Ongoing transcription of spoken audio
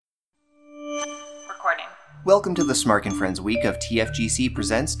recording. Welcome to the Smark and Friends week of TFGC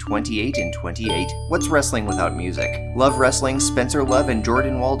Presents 28 in 28. What's wrestling without music? Love Wrestling, Spencer Love and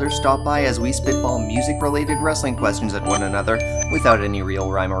Jordan Walder stop by as we spitball music-related wrestling questions at one another without any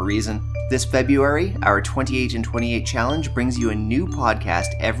real rhyme or reason. This February, our 28 in 28 challenge brings you a new podcast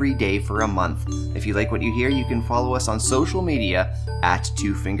every day for a month. If you like what you hear, you can follow us on social media at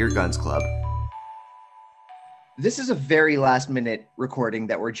Two Finger Guns Club. This is a very last-minute recording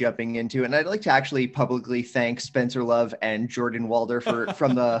that we're jumping into, and I'd like to actually publicly thank Spencer Love and Jordan Walder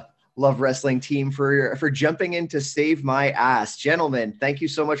from the Love Wrestling team for jumping in to save my ass. Gentlemen, thank you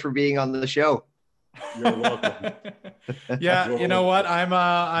so much for being on the show. You're welcome. Yeah, you know what?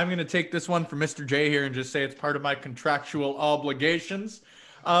 I'm going to take this one from Mr. J here and just say it's part of my contractual obligations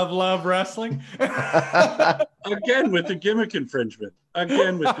of Love Wrestling. Again with the gimmick infringement.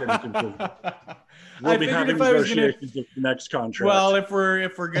 We'll be having negotiations with the next contract. Well, if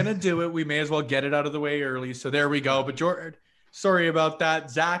we're gonna do it, we may as well get it out of the way early. So there we go. But Jordan, sorry about that.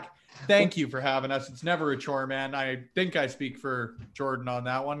 Zach, thank you for having us. It's never a chore, man. I think I speak for Jordan on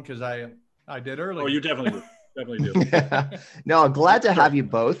that one because I did earlier. Oh, you definitely do. Definitely do. Yeah. No, glad to have you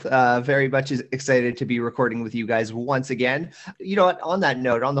both. Very much excited to be recording with you guys once again. You know what? On that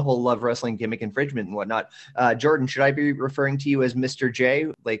note, on the whole Love Wrestling gimmick infringement and whatnot, Jordan, should I be referring to you as Mr. J?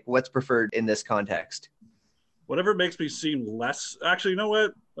 Like, what's preferred in this context? Whatever makes me seem less. Actually, you know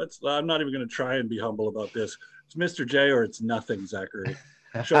what? I'm not even going to try and be humble about this. It's Mr. J or it's nothing, Zachary.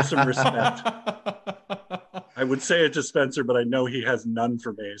 Show some respect. I would say it to Spencer, but I know he has none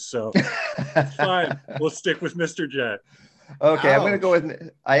for me, so it's fine. We'll stick with Mr. J. Okay, I am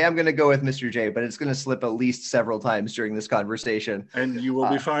going to go with Mr. J, but it's going to slip at least several times during this conversation. And you will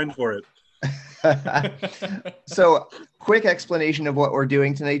be fine for it. So, quick explanation of what we're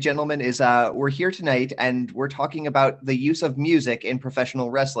doing tonight, gentlemen, is we're here tonight and we're talking about the use of music in professional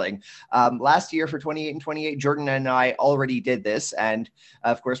wrestling. Last year for 28 and 28, Jordan and I already did this, and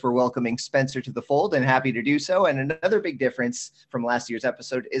of course we're welcoming Spencer to the fold and happy to do so. And another big difference from last year's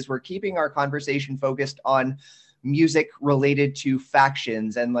episode is we're keeping our conversation focused on music related to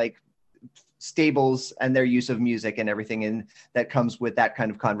factions and like stables and their use of music and everything in that comes with that kind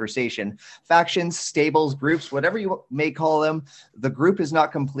of conversation. Factions, stables, groups, whatever you may call them, the group is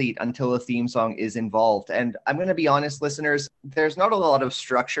not complete until a theme song is involved. And I'm going to be honest, listeners, there's not a lot of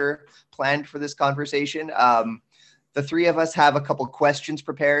structure planned for this conversation. The three of us have a couple questions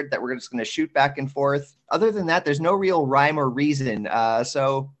prepared that we're just going to shoot back and forth. Other than that, there's no real rhyme or reason.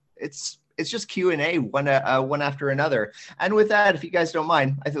 So it's just Q&A one after another. And with that, if you guys don't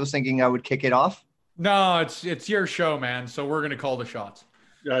mind, I was thinking I would kick it off. No, it's your show, man. So we're going to call the shots.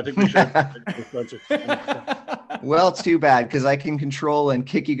 Yeah, I think we should. Well, it's too bad because I can control and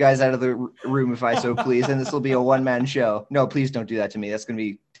kick you guys out of the room if I so please. And this will be a one-man show. No, please don't do that to me. That's going to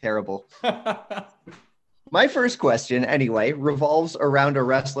be terrible. My first question, anyway, revolves around a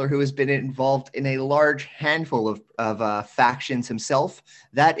wrestler who has been involved in a large handful of factions himself.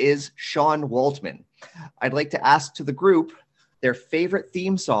 That is Sean Waltman. I'd like to ask to the group their favorite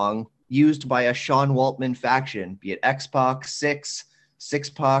theme song used by a Sean Waltman faction, be it X-Pac,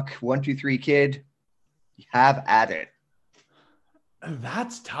 Six-Pac, 123 Kid. Have at it.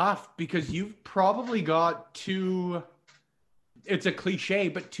 That's tough because you've probably got two... It's a cliche,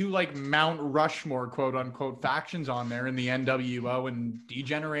 but two like Mount Rushmore, quote unquote, factions on there in the NWO and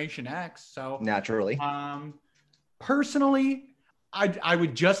D-Generation X. So naturally, personally, I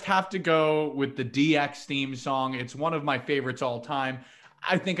would just have to go with the DX theme song. It's one of my favorites all time.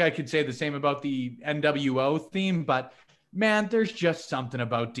 I think I could say the same about the NWO theme, but man, there's just something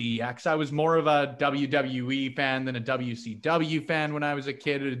about DX. I was more of a WWE fan than a WCW fan when I was a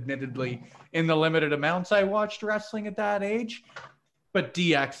kid, admittedly, in the limited amounts I watched wrestling at that age. But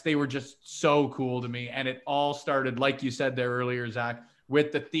DX, they were just so cool to me. And it all started, like you said there earlier, Zach,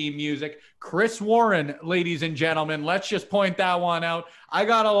 with the theme music. Chris Warren, ladies and gentlemen, let's just point that one out. I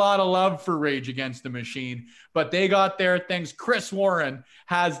got a lot of love for Rage Against the Machine, but they got their things. Chris Warren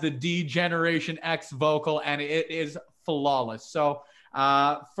has the D-Generation X vocal, and it is flawless. So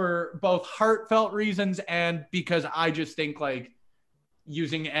for both heartfelt reasons and because I just think like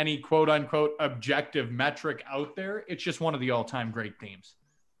using any quote unquote objective metric out there, it's just one of the all-time great themes.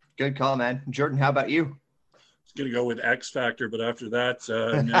 Good call, man. Jordan, how about you? I was going to go with X Factor, but after that,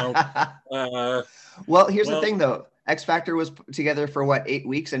 no. Well, here's the thing though. X Factor was put together for 8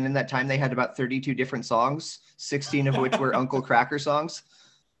 weeks, and in that time they had about 32 different songs, 16 of which were Uncle Kracker songs.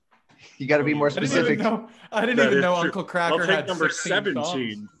 You got to be more specific. I didn't even know Uncle Kracker had number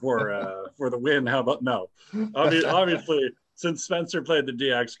 17 for the win. How about no? Obviously, since Spencer played the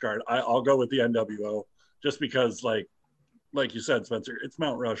DX card, I'll go with the NWO just because, like you said, Spencer, it's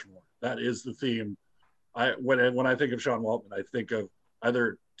Mount Rushmore. That is the theme. When I think of Sean Waltman, I think of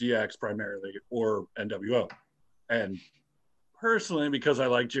either DX primarily or NWO. And personally, because I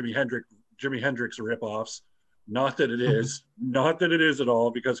like Jimi Hendrix ripoffs, not that it is at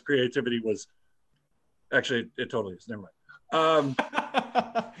all, because creativity was actually, it totally is. Never mind.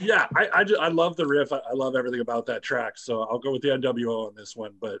 Yeah, I love the riff. I love everything about that track. So I'll go with the NWO on this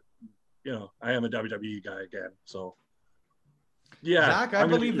one. But I am a WWE guy again. So yeah, Zach, I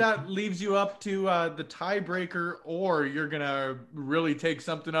believe that leaves you up to the tiebreaker, or you're gonna really take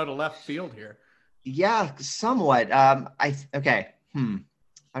something out of left field here. Yeah, somewhat. Okay.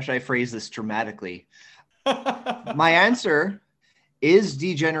 How should I phrase this dramatically? My answer is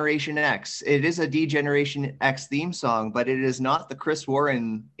D-Generation X. It is a D-Generation X theme song, but it is not the Chris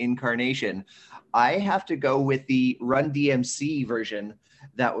Warren incarnation. I have to go with the Run DMC version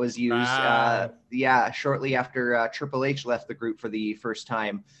that was used, shortly after Triple H left the group for the first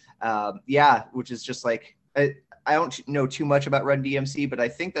time. Which is just like, I don't know too much about Run DMC, but I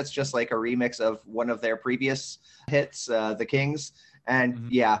think that's just like a remix of one of their previous hits, The Kings. And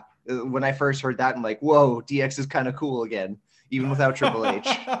when I first heard that, I'm like, whoa, DX is kind of cool again, even without Triple H.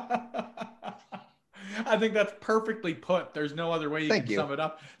 I think that's perfectly put. There's no other way you can sum it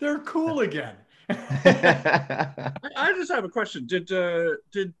up. They're cool again. I just have a question. Did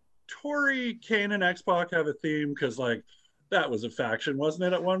Tori, Kane, and X-Pac have a theme? Because like that was a faction, wasn't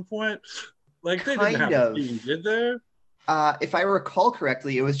it, at one point? Like they didn't have a theme, did they? If I recall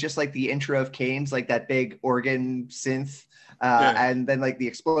correctly, it was just like the intro of Kane's, like that big organ synth. And then like the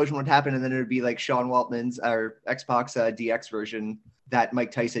explosion would happen, and then it would be like Sean Waltman's or X-Pac's DX version that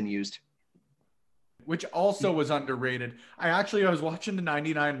Mike Tyson used. Which also was underrated. I was watching the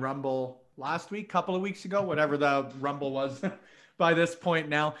 99 Rumble last week, couple of weeks ago, whatever the Rumble was by this point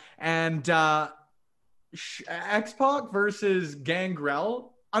now. And X-Pac versus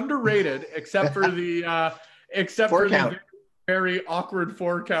Gangrel, underrated, except for the very awkward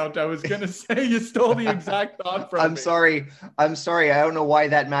 4 count. I was gonna say you stole the exact thought from me. I'm sorry. I don't know why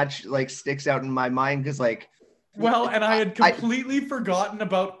that match like sticks out in my mind, because like, well, and I had completely forgotten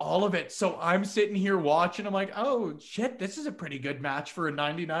about all of it. So I'm sitting here watching. I'm like, oh shit, this is a pretty good match for a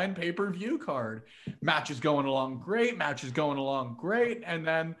 99 pay-per-view card. Match is going along great. And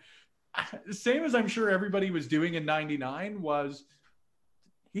then same as I'm sure everybody was doing in 99 was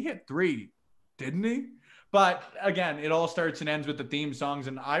he hit 3, didn't he? But again, it all starts and ends with the theme songs.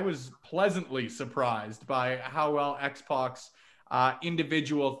 And I was pleasantly surprised by how well X-Pac's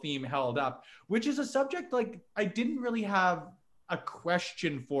individual theme held up, which is a subject like I didn't really have a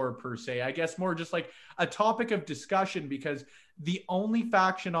question for per se. I guess more just like a topic of discussion, because the only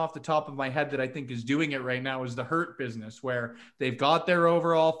faction off the top of my head that I think is doing it right now is the Hurt Business, where they've got their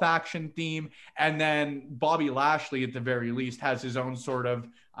overall faction theme. And then Bobby Lashley, at the very least, has his own sort of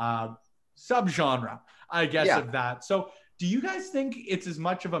subgenre, I guess, of that. So do you guys think it's as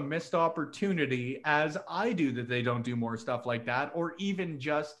much of a missed opportunity as I do that they don't do more stuff like that, or even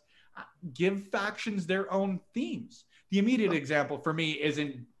just give factions their own themes? The immediate example for me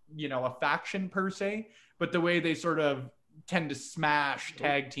isn't, a faction per se, but the way they sort of tend to smash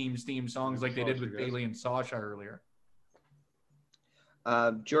tag teams theme songs like they did with Bayley and Sasha earlier.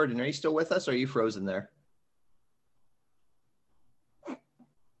 Jordan, are you still with us, or are you frozen there?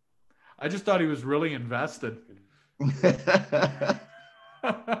 I just thought he was really invested.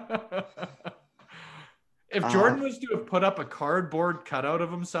 If Jordan was to have put up a cardboard cutout of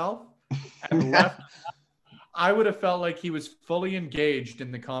himself and left, I would have felt like he was fully engaged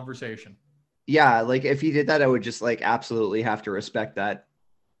in the conversation. Yeah, like if he did that, I would just like absolutely have to respect that.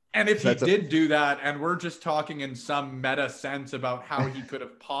 And if he did do that, and we're just talking in some meta sense about how he could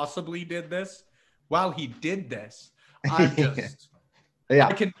have possibly did this, while he did this, I'm just... Yeah.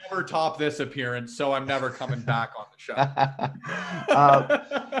 I can never top this appearance, so I'm never coming back on the show.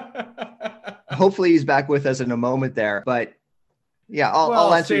 Hopefully he's back with us in a moment there, but yeah,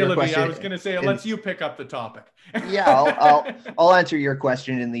 I'll answer your question. I was going to say, let's you pick up the topic. Yeah, I'll answer your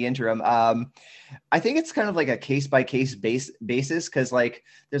question in the interim. I think it's kind of like a case-by-case basis, because like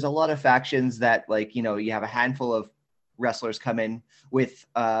there's a lot of factions that like, you have a handful of wrestlers come in with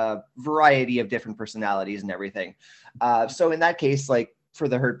a variety of different personalities and everything. So in that case, like, for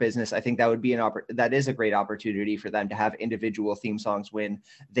the Hurt Business, I think that would be that is a great opportunity for them to have individual theme songs when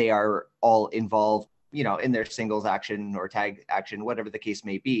they are all involved, in their singles action or tag action, whatever the case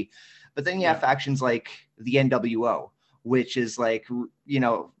may be. But then you have factions like the NWO, which is like,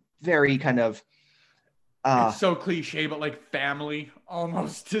 very kind of it's so cliche, but like family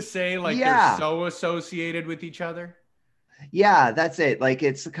almost, to say like they're so associated with each other. Yeah, that's it. Like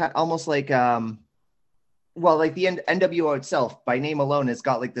it's almost like well, like the NWO itself, by name alone, has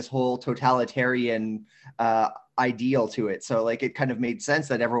got like this whole totalitarian ideal to it. So like it kind of made sense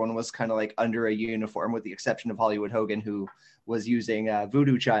that everyone was kind of like under a uniform, with the exception of Hollywood Hogan, who was using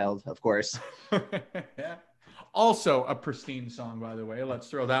Voodoo Child, of course. Also a pristine song, by the way. Let's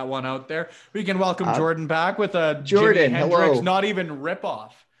throw that one out there. We can welcome Jordan back with a Jordan, Jimi Hendrix, hello. not even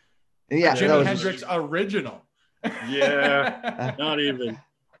ripoff. Yeah, Jimi Hendrix original. Yeah, not even.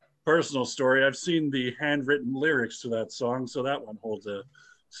 Personal story. I've seen the handwritten lyrics to that song, so that one holds a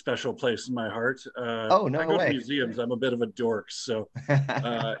special place in my heart. Oh, no I go way. to museums. I'm a bit of a dork, so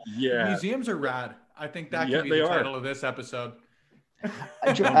yeah. Museums are rad. I think that Yeah, can be they the are. title of this episode.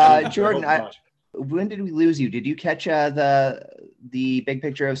 Jordan, when did we lose you? Did you catch the big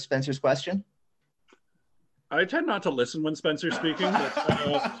picture of Spencer's question? I tend not to listen when Spencer's speaking. But,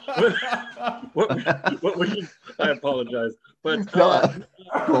 I apologize. But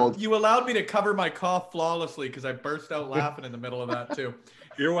Cold. You allowed me to cover my cough flawlessly because I burst out laughing in the middle of that too.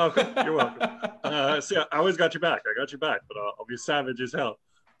 You're welcome. You're welcome. See, I always got your back. I got your back, but I'll be savage as hell.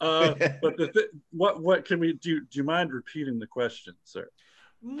 But what can we do? Do you mind repeating the question, sir?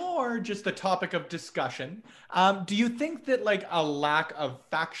 More just the topic of discussion. Do you think that like a lack of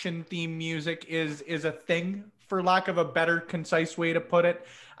faction theme music is a thing, for lack of a better concise way to put it?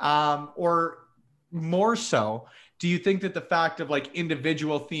 Or more so, do you think that the fact of like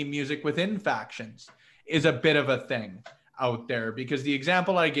individual theme music within factions is a bit of a thing out there? Because the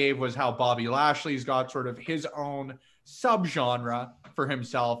example I gave was how Bobby Lashley's got sort of his own subgenre for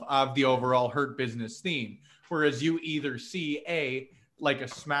himself of the overall Hurt Business theme. Whereas you either see like a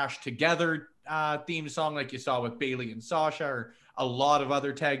smash together theme song like you saw with Bayley and Sasha, or a lot of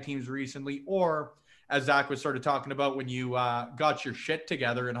other tag teams recently, or as Zach was sort of talking about when you got your shit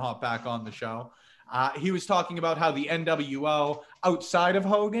together and hopped back on the show, he was talking about how the NWO outside of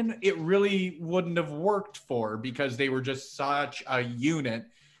Hogan, it really wouldn't have worked for, because they were just such a unit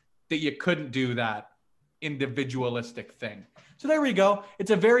that you couldn't do that individualistic thing. So there we go. It's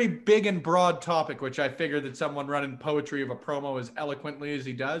a very big and broad topic, which I figure that someone running poetry of a promo as eloquently as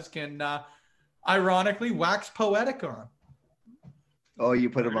he does can ironically wax poetic on. Oh, you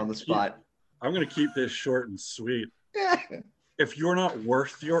put him on the spot. I'm going to keep this short and sweet. If you're not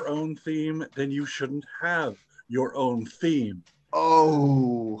worth your own theme, then you shouldn't have your own theme.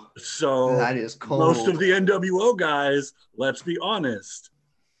 Oh, so that is cold. Most of the NWO guys, let's be honest,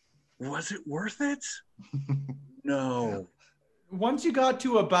 was it worth it? No. Once you got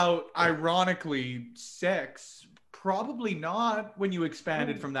to about, ironically, 6, probably not when you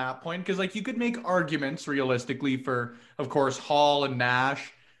expanded from that point. Because, like, you could make arguments realistically for, of course, Hall and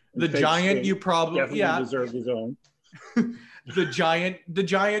Nash. The Giant, you probably deserved his own. The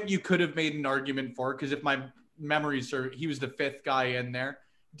Giant, you could have made an argument for, because if my memory serves, he was the 5th guy in there.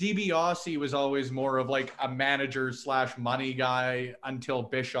 DiBiase was always more of like a manager / money guy until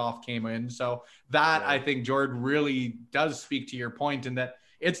Bischoff came in. So that, I think, Jordan, really does speak to your point in that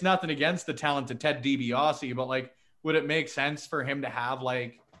it's nothing against the talented Ted DiBiase, but like, would it make sense for him to have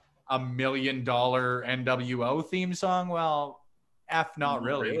like $1 million NWO theme song? Well, not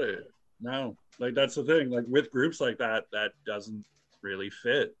really. No, like that's the thing. Like with groups like that doesn't really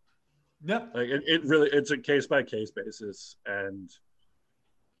fit. Yep. Like it's a case by case basis, and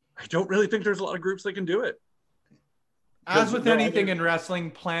I don't really think there's a lot of groups that can do it. As with anything in wrestling,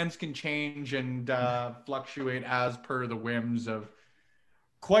 plans can change and fluctuate as per the whims of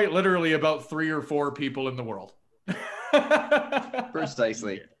quite literally about 3 or 4 people in the world.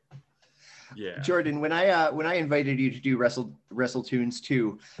 Precisely. Yeah. Jordan, when I invited you to do Wrestle Tunes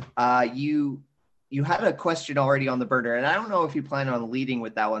 2, you had a question already on the burner, and I don't know if you plan on leading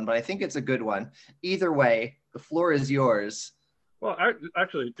with that one, but I think it's a good one. Either way, the floor is yours. Well,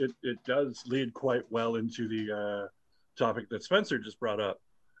 actually, it does lead quite well into the topic that Spencer just brought up.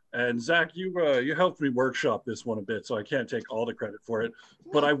 And Zach, you helped me workshop this one a bit, so I can't take all the credit for it.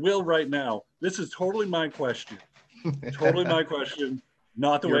 But I will right now. This is totally my question. Totally my question.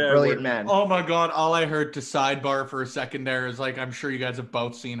 Not the way I brilliant man. Oh my God. All I heard to sidebar for a second there is like, I'm sure you guys have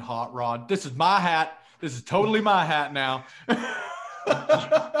both seen Hot Rod. This is my hat. This is totally my hat now.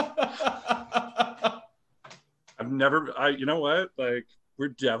 You know what? Like, we're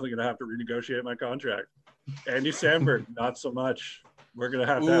definitely going to have to renegotiate my contract. Andy Samberg, not so much. We're going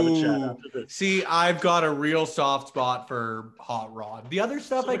to have a chat after this. See, I've got a real soft spot for Hot Rod. The other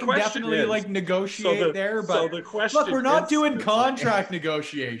stuff I can definitely negotiate there, but look, we're not doing contract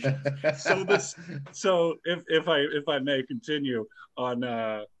negotiations. So if I may continue on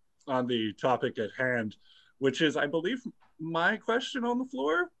the topic at hand, which is, I believe, my question on the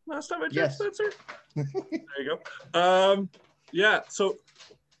floor last time I checked, Spencer. There you go. Yeah, so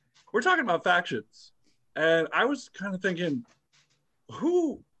we're talking about factions. And I was kind of thinking,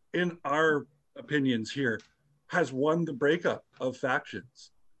 who in our opinions here has won the breakup of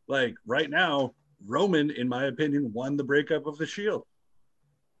factions? Like right now, Roman, in my opinion, won the breakup of the Shield.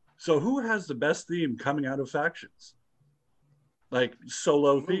 So who has the best theme coming out of factions? Like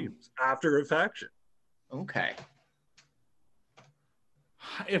solo themes after a faction. Okay.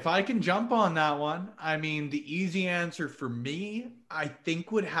 If I can jump on that one, I mean, the easy answer for me, I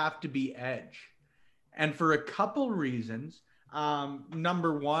think would have to be Edge. And for a couple reasons.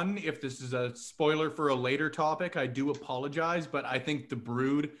 Number one, if this is a spoiler for a later topic, I do apologize, but I think the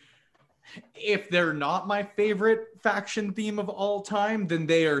Brood, if they're not my favorite faction theme of all time, then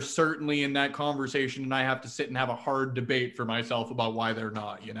they are certainly in that conversation, and I have to sit and have a hard debate for myself about why they're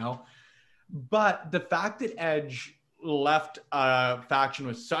not, you know? But the fact that Edge left a faction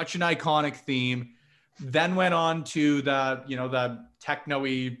with such an iconic theme, then went on to the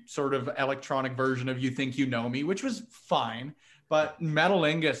techno-y sort of electronic version of You Think You Know Me, which was fine. But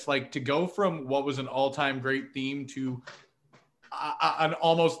Metalingus, like, to go from what was an all-time great theme to an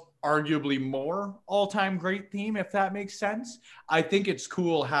almost arguably more all-time great theme, if that makes sense. I think it's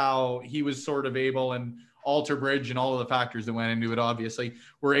cool how he was sort of able, and Alter Bridge and all of the factors that went into it, obviously,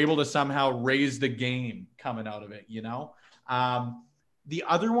 were able to somehow raise the game coming out of it, you know? The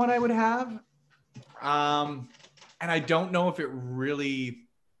other one I would have, and I don't know if it really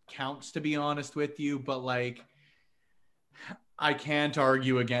counts, to be honest with you, but like, I can't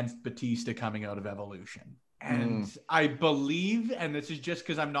argue against Batista coming out of Evolution. And I believe, and this is just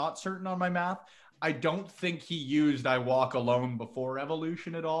because I'm not certain on my math, I don't think he used I Walk Alone before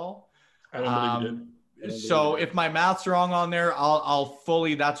Evolution at all. I don't believe he did. So if my math's wrong on there, I'll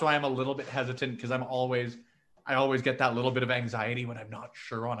fully, that's why I'm a little bit hesitant, because I always get that little bit of anxiety when I'm not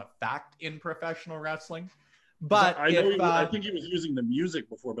sure on a fact in professional wrestling. But I think he was using the music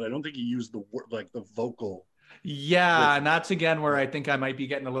before, but I don't think he used the vocal. Yeah, and that's again where I think I might be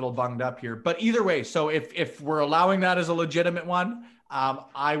getting a little bunged up here. But either way, so if we're allowing that as a legitimate one,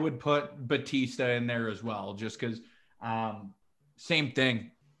 I would put Batista in there as well, just because same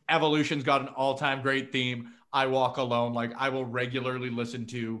thing. Evolution's got an all-time great theme. I Walk Alone, like, I will regularly listen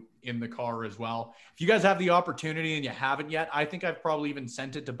to in the car as well. If you guys have the opportunity and you haven't yet, I think I've probably even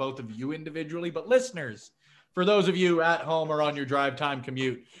sent it to both of you individually. But listeners, for those of you at home or on your drive time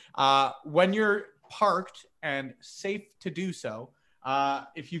commute, when you're parked and safe to do so,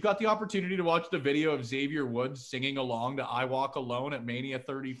 if you've got the opportunity to watch the video of Xavier Woods singing along to I Walk Alone at Mania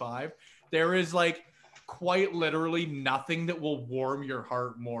 35, there is like quite literally nothing that will warm your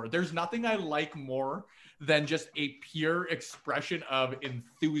heart more. There's nothing I like more than just a pure expression of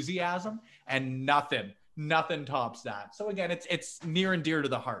enthusiasm, and nothing tops that. So again, it's near and dear to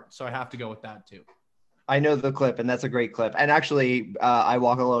the heart. So I have to go with that too. I know the clip, and that's a great clip. And actually, I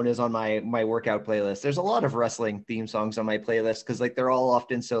Walk Alone is on my workout playlist. There's a lot of wrestling theme songs on my playlist because like they're all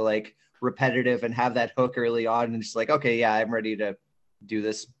often so like repetitive and have that hook early on, and just like, okay, yeah, I'm ready to do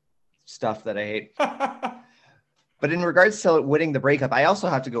this stuff that I hate. But in regards to winning the breakup, I also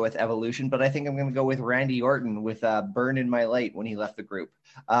have to go with Evolution, but I think I'm going to go with Randy Orton with Burn in My Light when he left the group.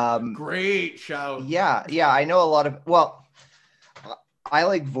 Great shout. Yeah. I know a lot of, I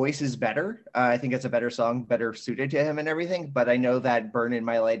like Voices better. I think it's a better song, better suited to him and everything. But I know that Burn in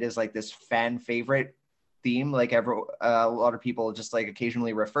My Light is like this fan favorite theme. Like a lot of people just like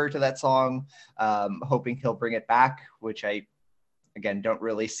occasionally refer to that song, hoping he'll bring it back, which I, again, don't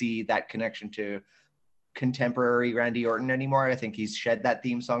really see that connection to contemporary Randy Orton anymore. I think he's shed that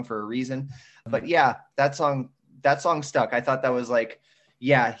theme song for a reason. But yeah, that song stuck. I thought that was like,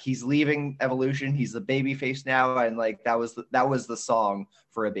 yeah, he's leaving Evolution. He's the babyface now, and like that was the song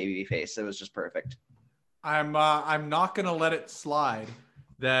for a babyface. It was just perfect. I'm not gonna let it slide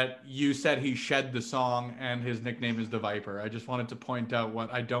that you said he shed the song and his nickname is the Viper. I just wanted to point out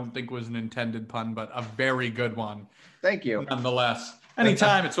what I don't think was an intended pun, but a very good one. Thank you. Nonetheless,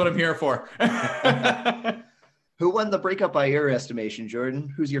 anytime, it's what I'm here for. Who won the breakup by your estimation,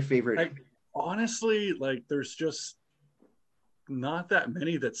 Jordan? Who's your favorite? Honestly, like, there's just not that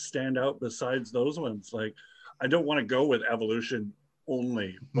many that stand out besides those ones. Like, I don't want to go with Evolution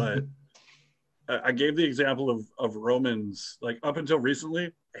only, but I gave the example of Roman's, like, up until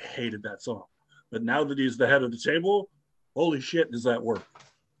recently, I hated that song. But now that he's the head of the table, holy shit, does that work?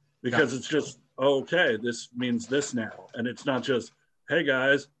 Because it's just, okay, this means this now. And it's not just, hey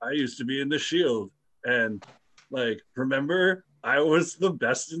guys, I used to be in the Shield. And like, remember, I was the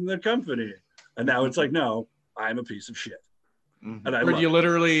best in the company. And now it's like, no, I'm a piece of shit. And you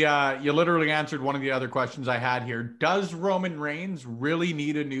literally answered one of the other questions I had here. Does Roman Reigns really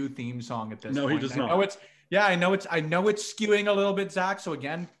need a new theme song at this point? No, he does not. I know it's skewing a little bit, Zach. So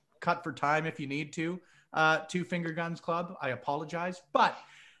again, cut for time if you need to. Two Finger Guns Club. I apologize. But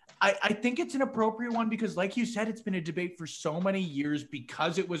I think it's an appropriate one because, like you said, it's been a debate for so many years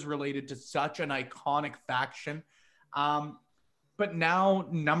because it was related to such an iconic faction. But now,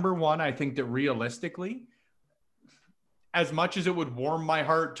 number one, I think that realistically, as much as it would warm my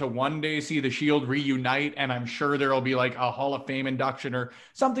heart to one day see the Shield reunite, and I'm sure there'll be like a Hall of Fame induction or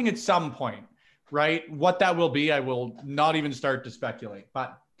something at some point, right? What that will be, I will not even start to speculate.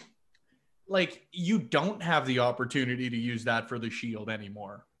 But like, you don't have the opportunity to use that for the Shield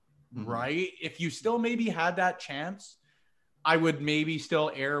anymore. Right? If you still maybe had that chance, I would maybe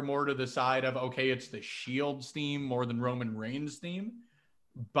still err more to the side of, okay, it's the Shield's theme more than Roman Reigns' theme.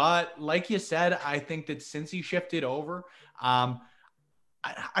 But like you said, I think that since he shifted over, I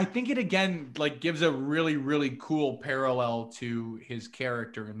think it again, like, gives a really, really cool parallel to his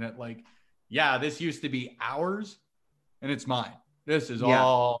character in that, like, yeah, this used to be ours and it's mine. This is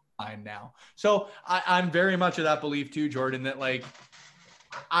all mine now. So I'm very much of that belief too, Jordan, that like,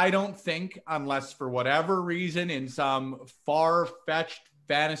 I don't think, unless for whatever reason in some far-fetched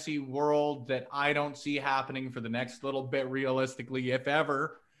fantasy world that I don't see happening for the next little bit realistically, if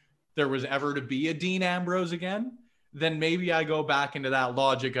ever there was ever to be a Dean Ambrose again, then maybe I go back into that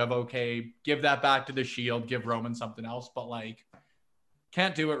logic of, okay, give that back to the Shield, give Roman something else, but like,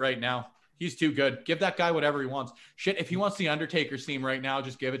 can't do it right now. He's too good. Give that guy whatever he wants. Shit, if he wants the Undertaker's theme right now,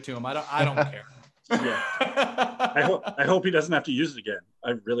 just give it to him. I don't care. Yeah. I hope he doesn't have to use it again.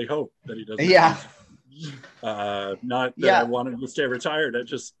 I really hope that he doesn't. Yeah. Not that I want him to stay retired. I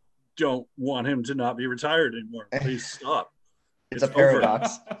just don't want him to not be retired anymore. Please stop. It's a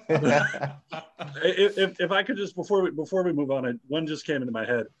paradox. if I could just before we move on, one just came into my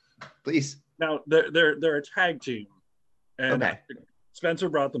head. Please. Now they're a tag team, and Spencer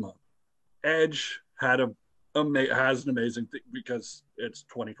brought them up. Edge has an amazing thing because it's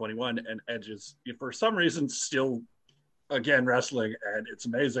 2021 and Edge is for some reason still again wrestling and it's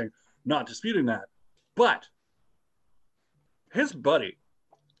amazing, not disputing that. But his buddy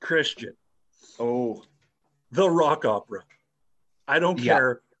Christian, the Rock Opera, I don't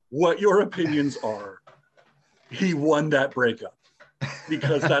care what your opinions are, he won that breakup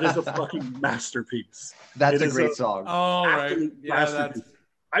because that is a fucking masterpiece. That's a great song. Oh right, yeah,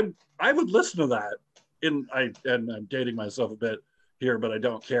 I would listen to that. And I'm dating myself a bit here, but I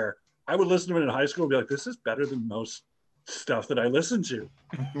don't care. I would listen to it in high school and be like, this is better than most stuff that I listen to.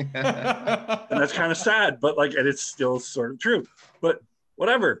 And that's kind of sad, but like, and it's still sort of true. But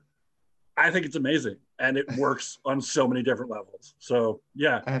whatever. I think it's amazing. And it works on so many different levels. So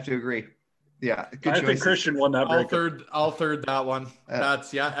yeah. I have to agree. Yeah. I think Christian won that breakup. I'll third that one.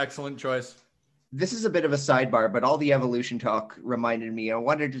 That's excellent choice. This is a bit of a sidebar, but all the evolution talk reminded me. I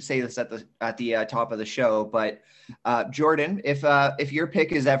wanted to say this at the top of the show, but Jordan, if your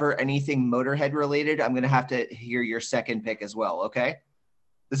pick is ever anything Motorhead related, I'm going to have to hear your second pick as well. Okay,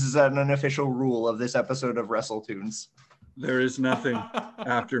 this is an unofficial rule of this episode of Wrestle Tunes. There is nothing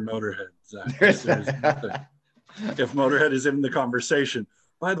after Motorhead, Zach. There's nothing. If Motorhead is in the conversation.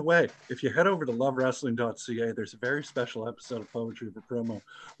 By the way, if you head over to lovewrestling.ca, there's a very special episode of Poetry for Promo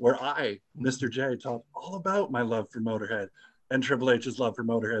where I, Mr. J, talk all about my love for Motorhead and Triple H's love for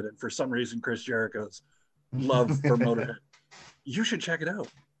Motorhead and for some reason Chris Jericho's love for Motorhead. You should check it out.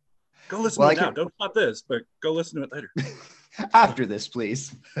 Go listen to it now. Don't stop this, but go listen to it later. After this,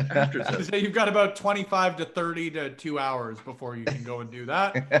 please. After this. So you've got about 25 to 30 to 2 hours before you can go and do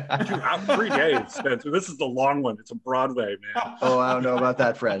that. 3 days, Spencer. This is the long one. It's a Broadway, man. Oh, I don't know about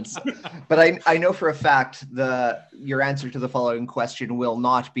that, friends. But I know for a fact your answer to the following question will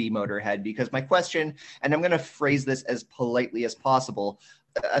not be Motorhead, because my question, and I'm going to phrase this as politely as possible,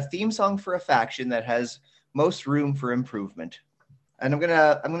 a theme song for a faction that has most room for improvement. And I'm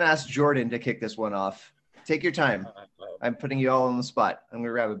gonna ask Jordan to kick this one off. Take your time. I'm putting you all on the spot. I'm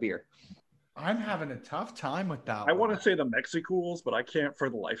gonna grab a beer. I'm having a tough time with that. I want to say the Mexicools, but I can't for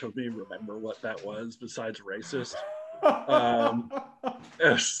the life of me remember what that was besides racist.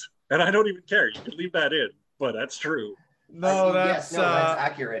 Yes. And I don't even care. You can leave that in, but that's true. No, that's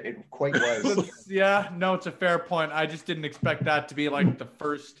accurate. It quite was. It's a fair point. I just didn't expect that to be like the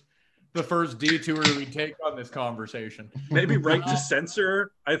first detour we take on this conversation. Maybe right to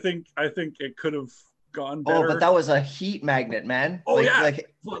censor. I think it could have gone better. Oh, but that was a heat magnet, man. Oh,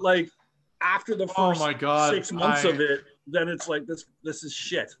 but like after the first 6 months of it, then it's like this is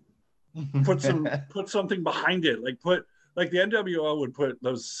shit. Put something behind it. Like the NWO would put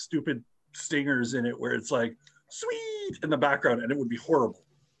those stupid stingers in it where it's like sweet in the background and it would be horrible.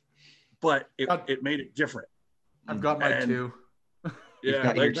 But it made it different. I've got my two.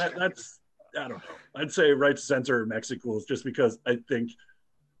 Yeah, like that's I don't know. I'd say right to censor Mexicools just because I think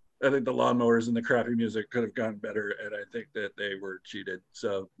I think the lawnmowers and the crappy music could have gone better, and I think that they were cheated.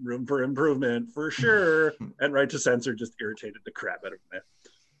 So room for improvement for sure. And Right to Censor just irritated the crap out of me.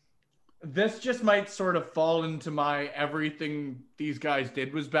 This just might sort of fall into my everything these guys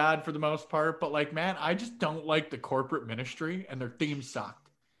did was bad for the most part, but like, man, I just don't like the Corporate Ministry, and their theme sucked.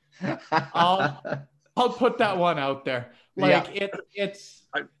 I'll put that one out there. Like I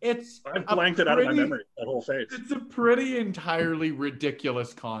blanked it out of my memory, that whole phase. It's a pretty entirely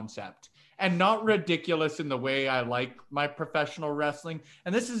ridiculous concept, and not ridiculous in the way I like my professional wrestling.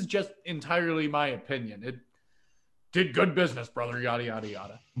 And this is just entirely my opinion. It did good business, brother, yada, yada,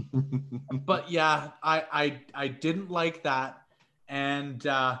 yada. But yeah, I didn't like that. And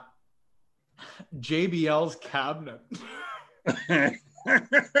JBL's Cabinet.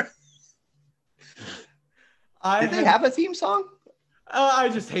 Did they have a theme song? I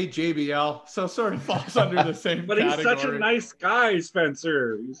just hate JBL, so sort of falls under the same but category. He's such a nice guy,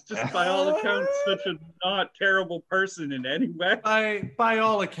 Spencer. He's just, by all accounts, such a not terrible person in any way. By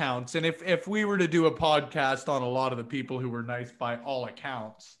all accounts, and if we were to do a podcast on a lot of the people who were nice by all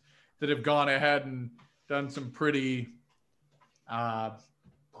accounts, that have gone ahead and done some pretty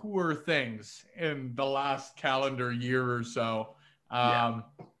poor things in the last calendar year or so,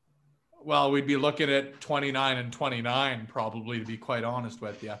 well, we'd be looking at 29 and 29, probably, to be quite honest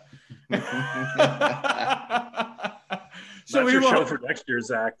with you. So that's your show for next year,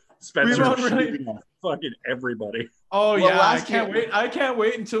 Zach. Spencer shooting on fucking everybody. Oh, well, yeah, I can't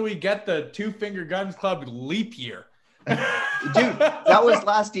wait until we get the Two Finger Guns Club leap year. Dude, that was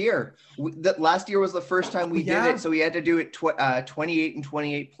last year. Last year was the first time we did it, so we had to do it 28 and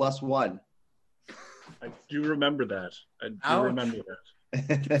 28 plus 1. I do remember that. Remember that.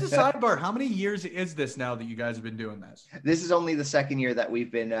 Just a sidebar. How many years is this now that you guys have been doing this? This is only the second year that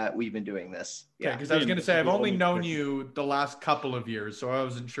we've been doing this. Yeah, because I was going to say I've only known you the last couple of years, so I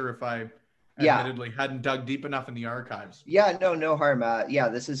wasn't sure if I admittedly hadn't dug deep enough in the archives. Yeah, no harm.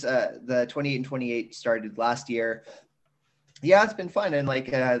 This is the 28 and 28 started last year. Yeah, it's been fun, and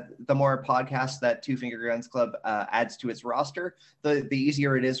like the more podcasts that Two Finger Guns Club adds to its roster, the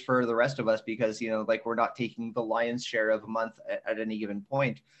easier it is for the rest of us, because like we're not taking the lion's share of a month at any given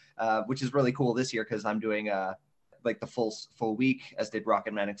point, which is really cool this year because I'm doing like the full week, as did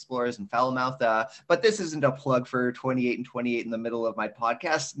Rocket Man Explorers and Foulmouth. But this isn't a plug for 28 and 28 in the middle of my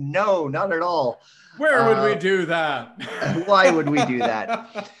podcast. No, not at all. Where would we do that? Why would we do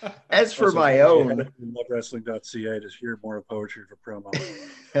that? As for my own, lovewrestling.ca to hear more poetry for promo.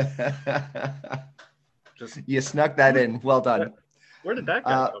 You snuck that in. Well done. Where did that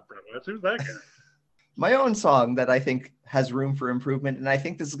guy come from? Who's that guy? My own song that I think has room for improvement, and I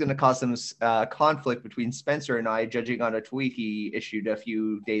think this is going to cause some conflict between Spencer and I, judging on a tweet he issued a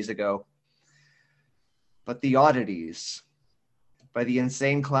few days ago. But The Oddities by the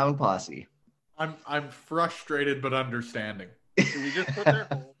Insane Clown Posse. I'm frustrated but understanding. Can we just put their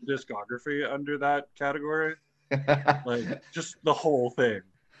whole discography under that category? Like, just the whole thing.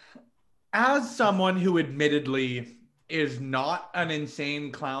 As someone who admittedly is not an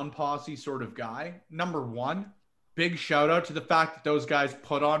Insane Clown Posse sort of guy, number one, big shout out to the fact that those guys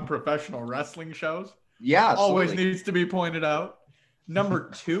put on professional wrestling shows. Yeah, absolutely. Always needs to be pointed out. Number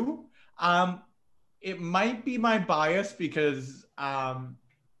two, it might be my bias because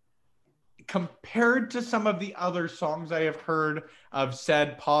compared to some of the other songs I have heard of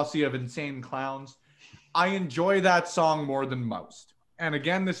said posse of insane clowns, I enjoy that song more than most. And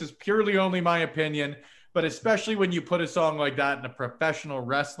again, this is purely only my opinion, but especially when you put a song like that in a professional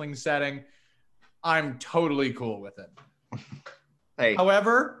wrestling setting, I'm totally cool with it. Hey,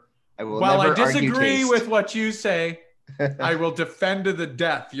 however, while I disagree with what you say, I will defend to the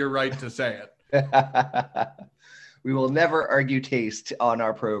death your right to say it. We will never argue taste on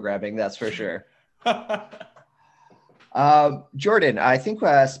our programming, that's for sure. Jordan, I think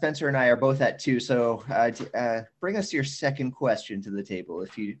Spencer and I are both at 2, so bring us your second question to the table,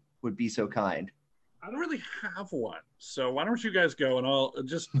 if you would be so kind. I don't really have one, so why don't you guys go, and I'll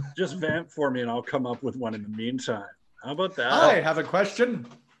just vamp for me, and I'll come up with one in the meantime. How about that? I have a question.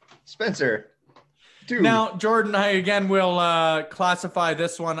 Spencer. Dude. Now, Jordan, I again will classify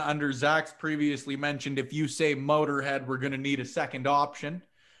this one under Zach's previously mentioned. If you say Motorhead, we're going to need a second option.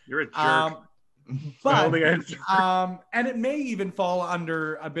 You're a jerk. And it may even fall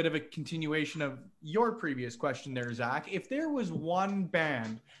under a bit of a continuation of your previous question there, Zach. If there was one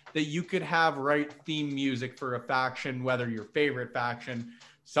band that you could have write theme music for a faction, whether your favorite faction,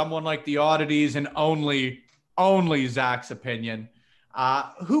 someone like the Oddities, and only Zach's opinion,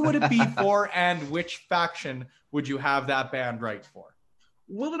 who would it be for, and which faction would you have that band write for?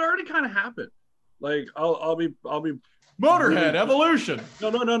 Well, it already kind of happened. Like I'll be Motorhead Evolution. No,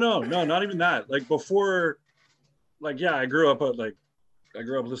 not even that. Like before, like yeah, I grew up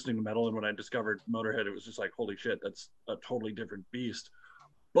listening to metal, and when I discovered Motorhead, it was just like, holy shit, that's a totally different beast.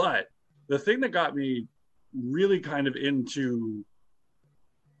 But the thing that got me really kind of into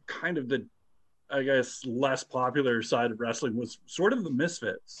kind of the, I guess, less popular side of wrestling was sort of the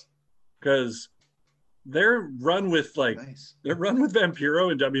Misfits, because their run with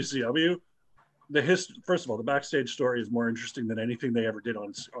Vampiro and WCW, first of all, the backstage story is more interesting than anything they ever did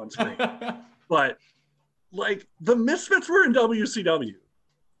on screen. But like the Misfits were in WCW,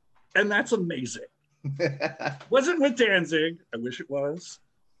 and that's amazing. Wasn't with Danzig. I wish it was.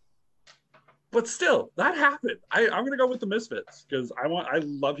 But still, that happened. I'm gonna go with the Misfits because I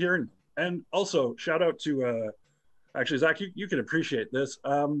love hearing them. And also shout out to actually Zach, you can appreciate this.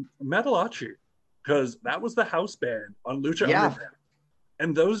 Metalachi, because that was the house band on Lucha Underground.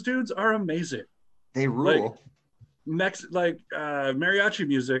 And those dudes are amazing. They rule. Mariachi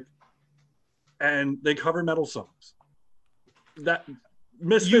music, and they cover metal songs. That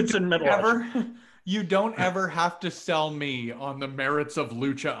Misfits and Metalachi. You don't ever have to sell me on the merits of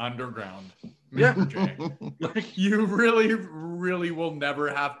Lucha Underground. Yeah. Like you really, really will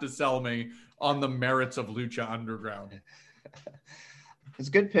never have to sell me on the merits of Lucha Underground. It's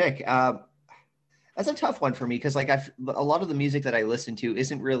a good pick. That's a tough one for me because like a lot of the music that I listen to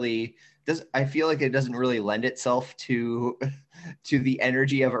I feel like it doesn't really lend itself to the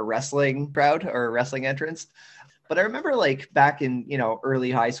energy of a wrestling crowd or a wrestling entrance. But I remember like back in,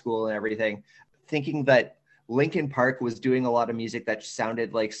 early high school and everything, thinking that Linkin Park was doing a lot of music that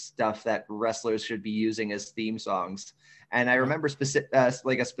sounded like stuff that wrestlers should be using as theme songs. And I remember a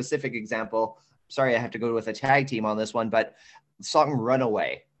specific example. Sorry, I have to go with a tag team on this one, but the song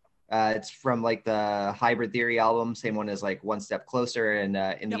Runaway. It's from like the Hybrid Theory album, same one as like One Step Closer and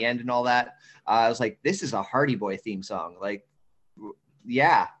In the End and all that. I was like, this is a Hardy Boy theme song. Like,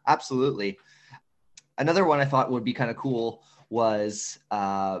 yeah, absolutely. Another one I thought would be kind of cool was,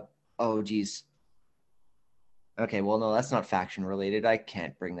 okay, well, no, that's not faction related. I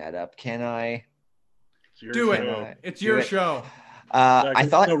can't bring that up. Can I? Do it. It's your show. I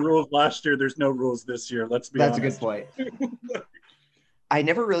thought no rules last year. There's no rules this year. Let's be honest. That's a good point. I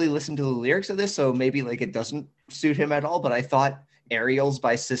never really listened to the lyrics of this, so maybe like it doesn't suit him at all, but I thought Aerials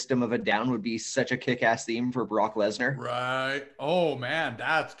by System of a Down would be such a kick-ass theme for Brock Lesnar. Right. Oh, man,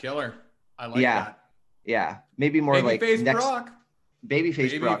 that's killer. I like that. Yeah. Maybe more like Brock.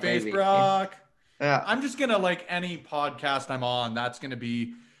 Babyface Brock. Babyface Brock. Yeah. I'm just going to, like any podcast I'm on, that's going to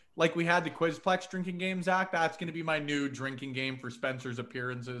be, like we had the Quizplex drinking game, Zach, that's going to be my new drinking game for Spencer's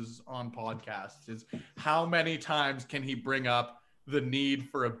appearances on podcasts, is how many times can he bring up the need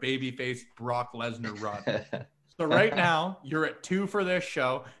for a babyface Brock Lesnar run. So right now, you're at 2 for this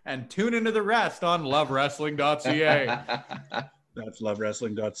show, and tune into the rest on lovewrestling.ca. That's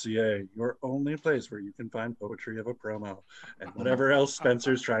lovewrestling.ca, your only place where you can find poetry of a promo and whatever else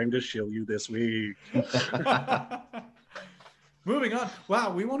Spencer's trying to shill you this week. Moving on.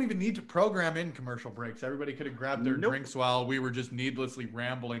 Wow, we won't even need to program in commercial breaks. Everybody could have grabbed their drinks while we were just needlessly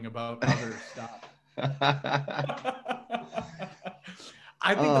rambling about other stuff.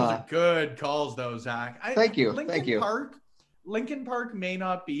 I think those are good calls, though, Zach. Thank you. Linkin Park may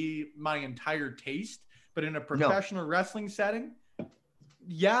not be my entire taste, but in a professional wrestling setting,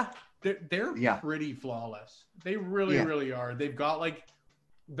 they're pretty flawless. They really are. They've got like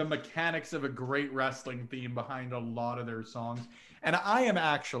the mechanics of a great wrestling theme behind a lot of their songs. And I am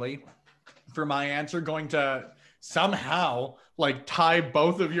actually, for my answer, going to somehow like tie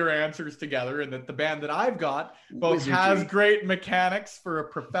both of your answers together, and that the band that I've got both has great mechanics for a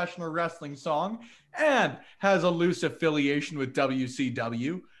professional wrestling song and has a loose affiliation with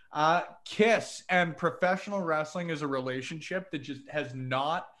WCW. Kiss and professional wrestling is a relationship that just has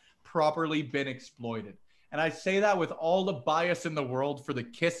not properly been exploited. And I say that with all the bias in the world for the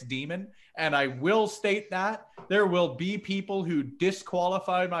Kiss demon. And I will state that there will be people who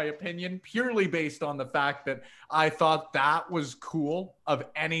disqualify my opinion purely based on the fact that I thought that was cool of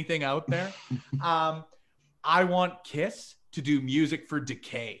anything out there. I want Kiss to do music for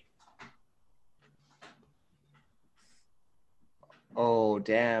Decay. Oh,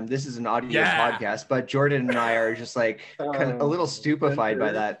 damn. This is an audio podcast, but Jordan and I are just like kind of a little stupefied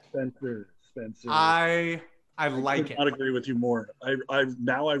by that. Spencer. I like it. I agree with you more.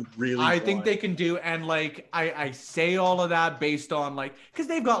 I think they can do, and like I say all of that based on like, because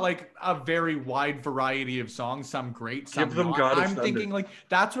they've got like a very wide variety of songs, some great, some Give them not. God of I'm Thunder. Thinking like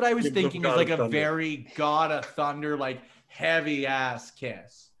that's what I was thinking is like a Thunder. very God of Thunder, like heavy ass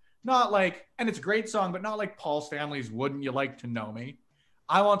Kiss. Not like, and it's a great song, but not like Paul Stanley's Wouldn't You Like to Know Me.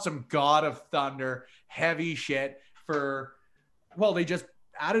 I want some God of Thunder, heavy shit for, well, they just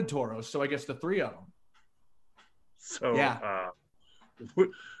added Toros, so I guess the 3 of them. So, Yeah.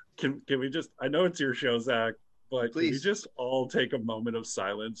 Can we just, I know it's your show, Zach, but Please. can we just all take a moment of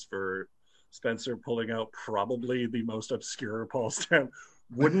silence for Spencer pulling out probably the most obscure Paul Stan?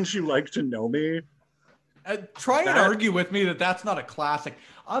 Wouldn't you like to know me? Try and argue with me that that's not a classic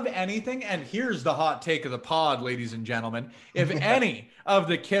of anything. And here's the hot take of the pod, ladies and gentlemen. If any of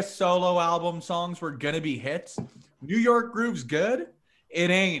the Kiss solo album songs were going to be hits, New York Groove's good. It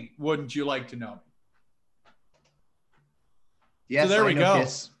ain't Wouldn't You Like to Know Me? Yes, so there we go.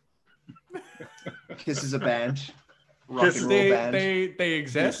 Kiss. Kiss is a band. Rock and roll band. They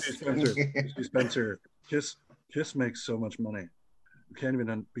exist. Spencer, Kiss makes so much money. We can't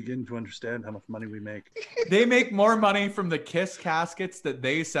even begin to understand how much money we make. They make more money from the Kiss caskets that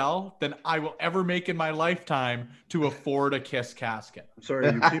they sell than I will ever make in my lifetime to afford a Kiss casket. I'm sorry,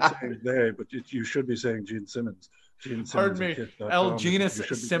 you keep saying they, but you should be saying Gene Simmons. Pardon me, El Genus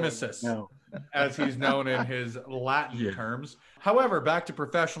Simesis, as he's known in his Latin terms. However, back to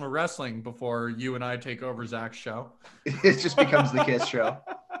professional wrestling before you and I take over Zach's show. It just becomes the Kiss show.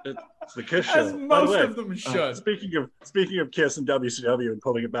 It's the Kiss show. As most of them should. Speaking of Kiss and WCW and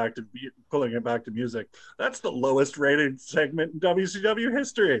pulling it back to music, that's the lowest rated segment in WCW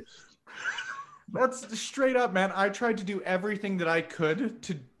history. That's straight up, man. I tried to do everything that I could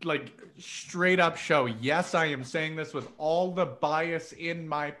to straight up show. Yes, I am saying this with all the bias in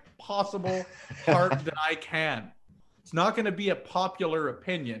my possible heart that I can. It's not going to be a popular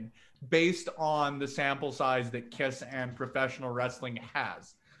opinion based on the sample size that Kiss and professional wrestling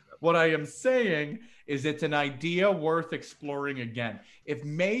has. What I am saying is it's an idea worth exploring again. If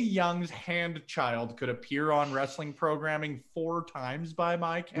Mae Young's hand child could appear on wrestling programming 4 times by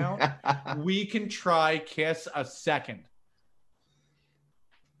my count, we can try Kiss a second.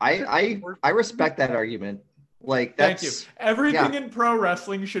 I respect that argument. Thank you. Everything in pro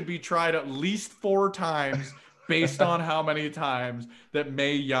wrestling should be tried at least 4 times based on how many times that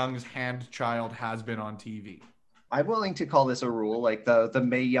Mae Young's hand child has been on TV. I'm willing to call this a rule, like the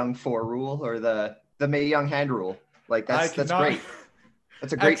Mae Young 4 rule or the Mae Young hand rule. That's great.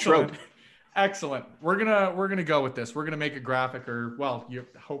 That's a great trope. Excellent. We're gonna go with this. We're gonna make a graphic,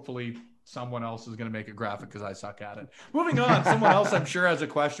 hopefully someone else is gonna make a graphic because I suck at it. Moving on. Someone else I'm sure has a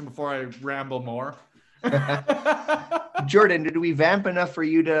question before I ramble more. Jordan, did we vamp enough for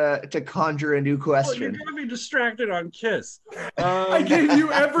you to conjure a new question? Well, you're gonna be distracted on Kiss. I gave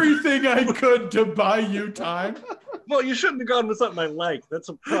you everything I could to buy you time. Well, you shouldn't have gone with something I like. That's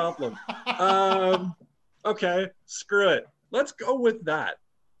a problem. Okay, screw it. Let's go with that.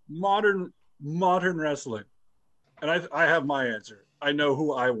 Modern wrestling. And I have my answer. I know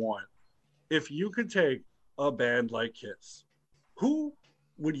who I want. If you could take a band like Kiss, who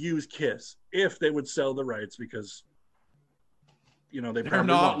would use Kiss if they would sell the rights? Because they're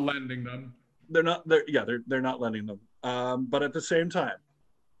not lending them. They're not lending them. But at the same time,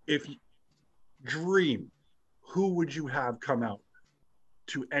 if you dream, who would you have come out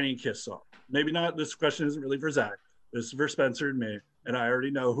to any Kiss song? Maybe not. This question isn't really for Zach. This is for Spencer and me, and I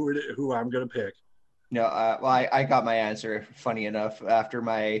already know who I'm gonna pick. No, I got my answer. Funny enough, after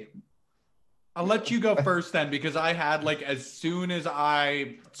my. I'll let you go first then, because I had as soon as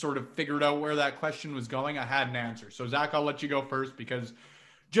I sort of figured out where that question was going, I had an answer. So Zach, I'll let you go first because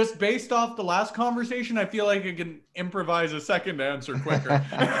just based off the last conversation, I feel like I can improvise a second answer quicker.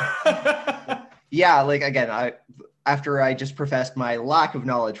 Yeah, again, after I just professed my lack of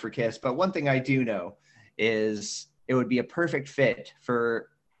knowledge for Kiss, but one thing I do know is it would be a perfect fit for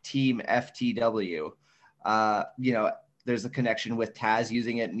Team FTW. There's a connection with Taz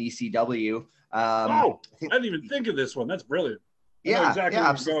using it in ECW. I didn't even think of this one. That's brilliant. Yeah, exactly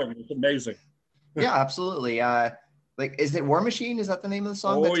where you're going. It's amazing. Yeah, absolutely. Is it War Machine? Is that the name of the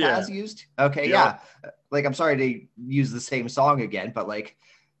song that Taz used? Okay, yeah. I'm sorry to use the same song again, but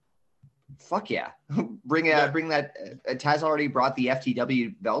fuck yeah. Bring that. Taz already brought the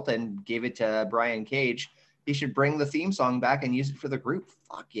FTW belt and gave it to Brian Cage. He should bring the theme song back and use it for the group.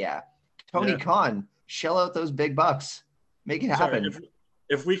 Fuck yeah. Tony Khan, shell out those big bucks. Make it happen.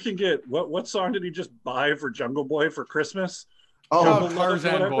 If we can get what song did he just buy for Jungle Boy for Christmas?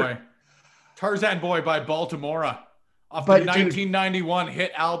 Tarzan Boy. Tarzan Boy by Baltimora. Off the 1991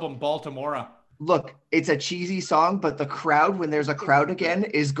 hit album Baltimora. Look, it's a cheesy song, but the crowd, when there's a crowd again,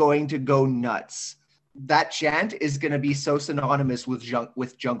 is going to go nuts. That chant is going to be so synonymous with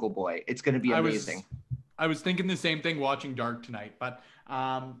Jungle Boy. It's going to be amazing. I was thinking the same thing watching Dark tonight, but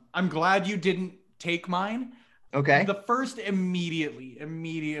I'm glad you didn't take mine. Okay. The first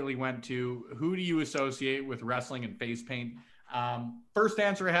immediately went to, who do you associate with wrestling and face paint? First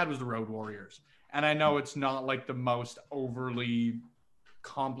answer I had was the Road Warriors. And I know it's not like the most overly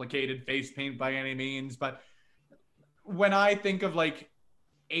complicated face paint by any means, but when I think of like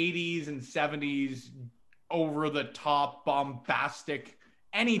 80s and 70s over the top bombastic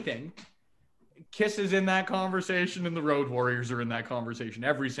anything, Kiss is in that conversation and the Road Warriors are in that conversation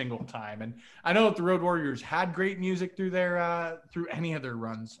every single time. And I know that the Road Warriors had great music through their through any of their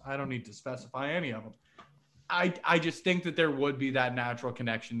runs. I don't need to specify any of them. I just think that there would be that natural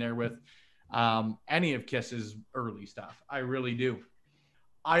connection there with any of Kiss's early stuff. I really do.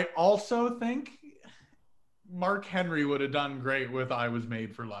 I also think Mark Henry would have done great with I Was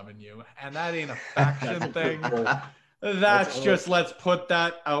Made for Loving You. And that ain't a faction thing. That's just, let's put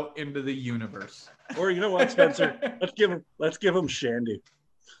that out into the universe. Or you know what, Spencer? Let's give him Shandy.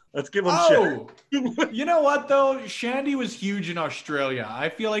 Let's give him Shandy. You know what though? Shandy was huge in Australia. I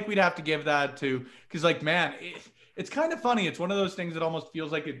feel like we'd have to give that to, because like, man, it's kind of funny. It's one of those things that almost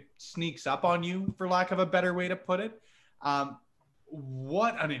feels like it sneaks up on you, for lack of a better way to put it.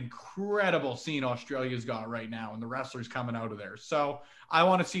 What an incredible scene Australia's got right now, and the wrestlers coming out of there. So I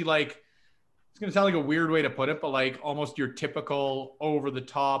want to see, like, it's going to sound like a weird way to put it, but like almost your typical over the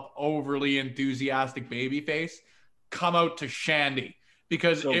top, overly enthusiastic baby face come out to Shandy,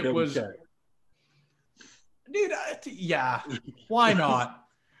 because so it was, dude, yeah, why not?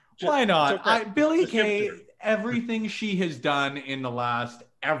 Why not? Okay. Billie Kay, everything she has done in the last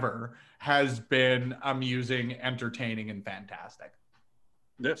ever has been amusing, entertaining, and fantastic.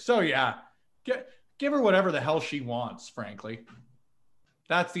 Yeah. So yeah, give her whatever the hell she wants, frankly.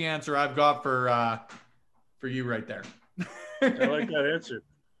 That's the answer I've got for you right there. I like that answer.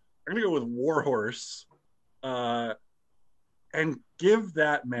 I'm gonna go with Warhorse, and give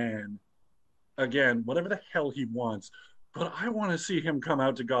that man, again, whatever the hell he wants. But I want to see him come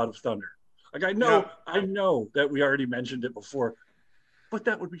out to God of Thunder. Like I know that we already mentioned it before, but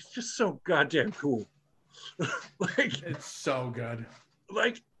that would be just so goddamn cool. Like it's so good.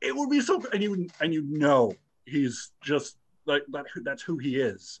 Like it would be so, and you know he's just like that's who he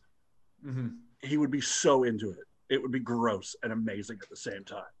is. Mm-hmm. He would be so into it. It would be gross and amazing at the same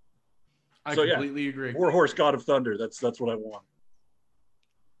time. I completely agree. Warhorse, God of Thunder. That's what I want.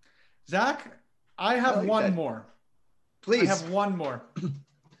 Zach, I have one more. Please. I have one more.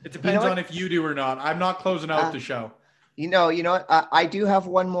 It depends on if you do or not. I'm not closing out the show. You know what? I do have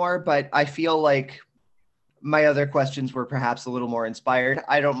one more, but I feel like my other questions were perhaps a little more inspired.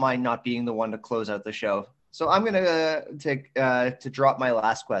 I don't mind not being the one to close out the show. So I'm going to drop my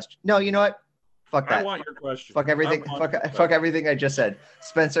last question. No, you know what? Fuck that. I want your question. Fuck everything. Fuck everything I just said.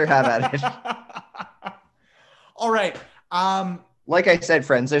 Spencer, have at it. All right. Like I said,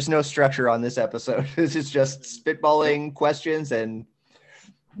 friends, there's no structure on this episode. This is just spitballing questions, and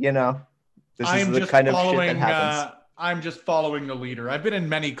this is the kind of shit that happens. I'm just following the leader. I've been in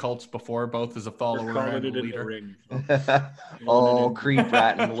many cults before, both as a follower and a leader. Oh, Creed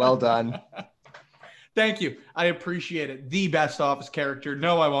Bratton, well done. Thank you. I appreciate it. The best Office character.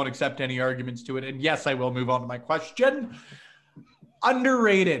 No, I won't accept any arguments to it. And yes, I will move on to my question.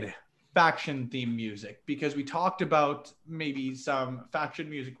 Underrated faction theme music, because we talked about maybe some faction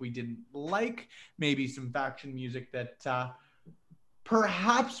music we didn't like, maybe some faction music that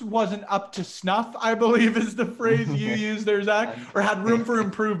perhaps wasn't up to snuff, I believe is the phrase you used there, Zach, or had room for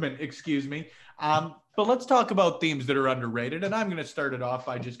improvement, excuse me. But let's talk about themes that are underrated. And I'm going to start it off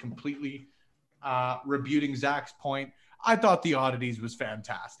by just completely rebuting Zach's point. I thought The Oddities was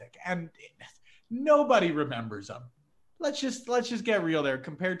fantastic, and nobody remembers them. Let's just get real there.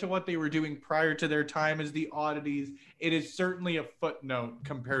 Compared to what they were doing prior to their time as The Oddities, it is certainly a footnote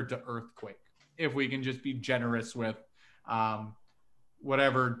compared to Earthquake, if we can just be generous with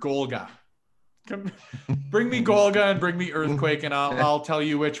whatever Golga. Bring me Golga and bring me Earthquake, and I'll tell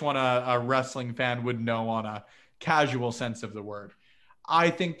you which one a wrestling fan would know on a casual sense of the word.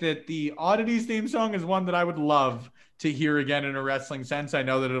 I think that the Oddities theme song is one that I would love to hear again in a wrestling sense. I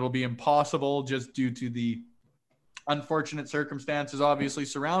know that it'll be impossible just due to the unfortunate circumstances obviously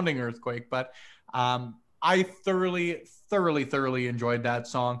surrounding Earthquake, but I thoroughly enjoyed that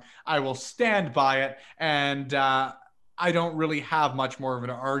song. I will stand by it, and I don't really have much more of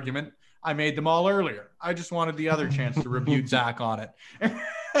an argument. I made them all earlier. I just wanted the other chance to rebuke Zach on it.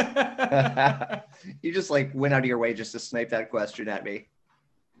 You just went out of your way just to snipe that question at me.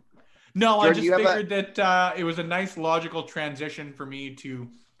 No, Jordan, I just figured that it was a nice logical transition for me to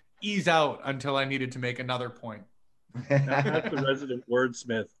ease out until I needed to make another point. As the resident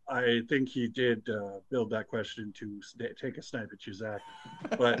wordsmith, I think he did build that question to take a snipe at you, Zach.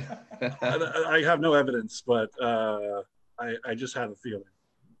 But I have no evidence, but I just have a feeling.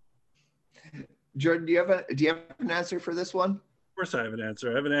 Jordan, do you have an answer for this one? Of course I have an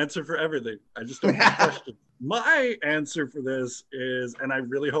answer. I have an answer for everything. I just don't have a question. My answer for this is, and I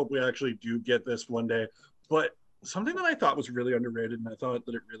really hope we actually do get this one day, but something that I thought was really underrated, and I thought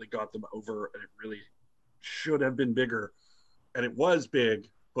that it really got them over, and it really should have been bigger, and it was big,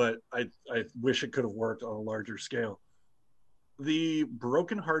 but I wish it could have worked on a larger scale. The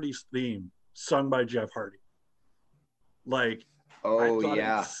Broken Hardy's theme, sung by Jeff Hardy. Like, I thought it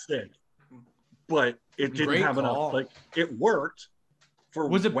was sick, but it didn't have enough. Like, it worked.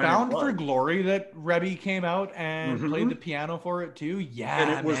 Was it Bound for Glory that Rebby came out and played the piano for it too? Yeah,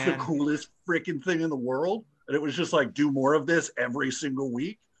 and it was the coolest freaking thing in the world. And it was just like, do more of this every single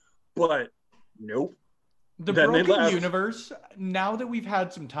week. But nope. The Broken Universe, now that we've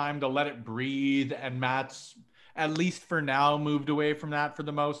had some time to let it breathe, and Matt's, at least for now, moved away from that for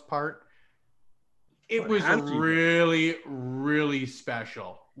the most part, it was really, really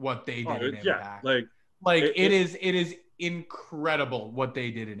special what they did in Impact. It is incredible what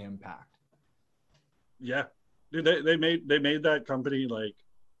they did in Impact. Yeah, dude, they made that company like,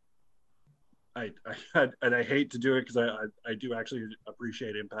 I hate to do it because I do actually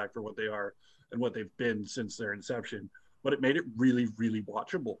appreciate Impact for what they are and what they've been since their inception, but it made it really, really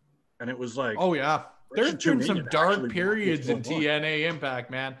watchable. And it was like, oh yeah, there's been some dark periods in TNA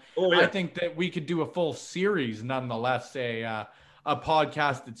Impact, man. Oh, yeah. I think that we could do a full series, nonetheless, a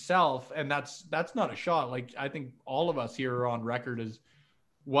podcast itself, and that's not a shot. Like, I think all of us here are on record as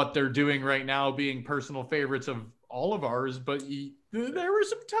what they're doing right now being personal favorites of all of ours, but there were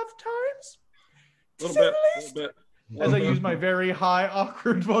some tough times. A little bit. As I use my very high,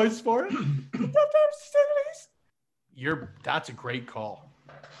 awkward voice for it. That's a great call.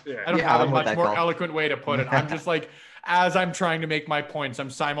 Yeah. I don't have a much more eloquent way to put it. I'm just like, as I'm trying to make my points, I'm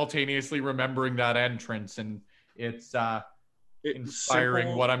simultaneously remembering that entrance, and it's inspiring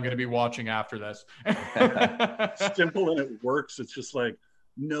simple, what I'm going to be watching after this. Simple, and it works. It's just like,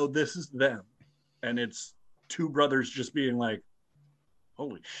 no, this is them. And it's two brothers just being like,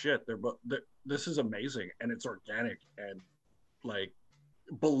 holy shit, this is amazing, and it's organic and like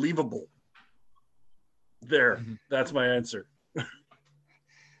believable. That's my answer.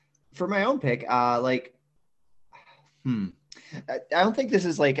 For my own pick, I don't think this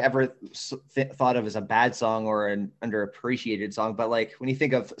is like ever thought of as a bad song or an underappreciated song, but like when you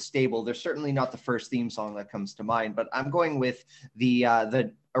think of Stable, there's certainly not the first theme song that comes to mind, but I'm going with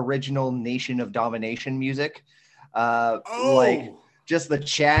the original Nation of Domination music. Like just the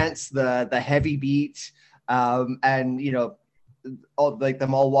chants, the heavy beat, and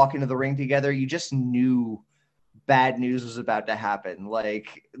them all walking to the ring together. You just knew bad news was about to happen.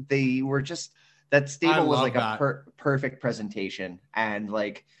 Like they were just, that Stable was like a perfect presentation, and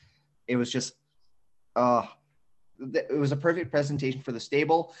like it was just it was a perfect presentation for the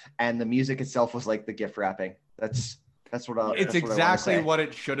Stable, and the music itself was like the gift wrapping. It's exactly what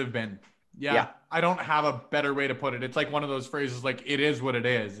it should have been. Yeah, I don't have a better way to put it. It's like one of those phrases, like, it is what it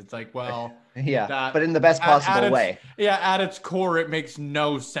is. It's like, well, but in the best possible way. Yeah, at its core, it makes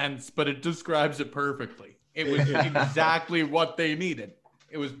no sense, but it describes it perfectly. It was exactly what they needed.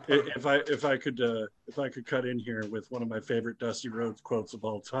 It was perfect. If I could cut in here with one of my favorite Dusty Rhodes quotes of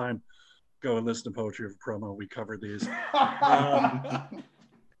all time, go and listen to Poetry of Promo. We covered these.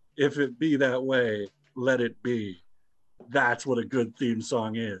 If it be that way, let it be. That's what a good theme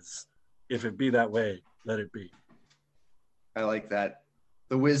song is. If it be that way, let it be. I like that.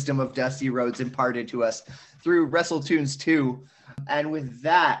 The wisdom of Dusty Rhodes imparted to us through Wrestle Tunes 2. And with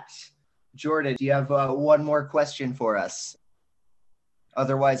that, Jordan, do you have one more question for us?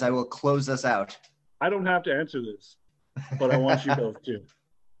 Otherwise, I will close us out. I don't have to answer this, but I want you both to.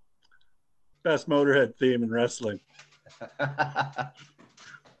 Best Motorhead theme in wrestling.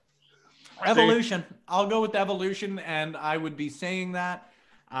 Evolution. I'll go with Evolution, and I would be saying that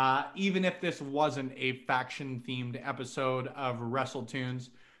even if this wasn't a faction-themed episode of Wrestle Tunes.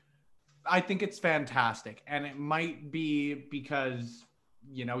 I think it's fantastic, and it might be because,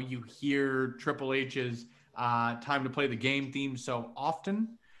 you hear Triple H's Time to Play the Game theme so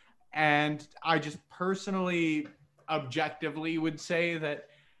often, and I just personally, objectively would say that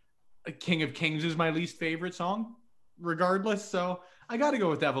King of Kings is my least favorite song, regardless, so I got to go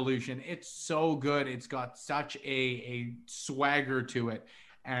with Evolution. It's so good. It's got such a swagger to it.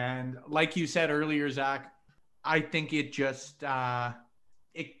 And like you said earlier, Zach, I think it just,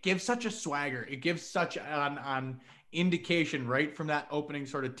 it gives such a swagger. It gives such an indication right from that opening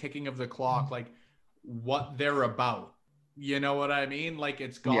sort of ticking of the clock, like what they're about. You know what I mean? Like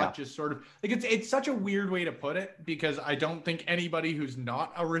it's got just sort of, like it's such a weird way to put it, because I don't think anybody who's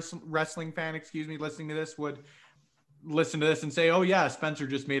not a wrestling fan, listening to this would listen to this and say, oh yeah, Spencer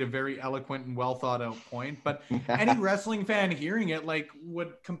just made a very eloquent and well thought out point. But any wrestling fan hearing it like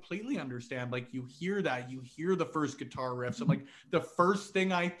would completely understand. Like you hear that, you hear the first guitar riffs. And like the first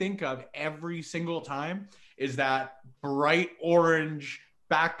thing I think of every single time is that bright orange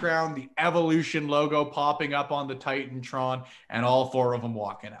background, the Evolution logo popping up on the Titantron, and all four of them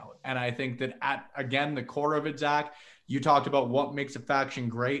walking out. And I think that at, again, the core of it, Zach, you talked about what makes a faction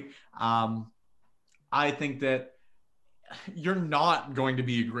great. I think that you're not going to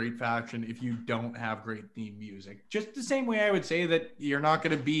be a great faction if you don't have great theme music. Just the same way I would say that you're not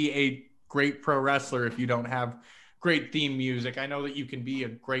going to be a great pro wrestler if you don't have great theme music. I know that you can be a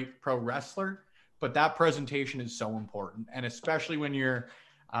great pro wrestler, but that presentation is so important. And especially when you're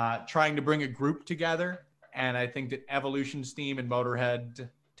trying to bring a group together. And I think that Evolution's theme and Motorhead,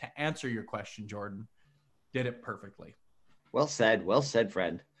 to answer your question, Jordan, did it perfectly. Well said,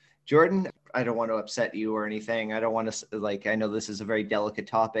 friend. Jordan, I don't want to upset you or anything. I don't want to, I know this is a very delicate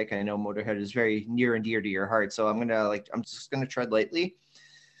topic. I know Motorhead is very near and dear to your heart. So I'm just going to tread lightly.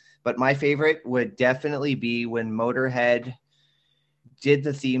 But my favorite would definitely be when Motorhead did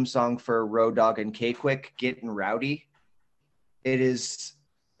the theme song for Road Dogg and K-Quick, Getting Rowdy. It is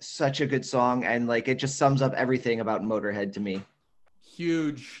such a good song. And it just sums up everything about Motorhead to me.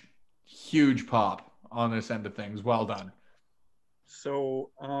 Huge pop on this end of things. Well done. So,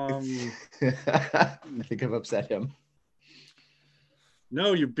 I think I've upset him.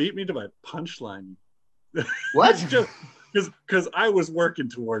 No, you beat me to my punchline. What? Because I was working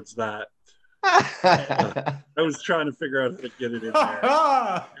towards that. I was trying to figure out how to get it in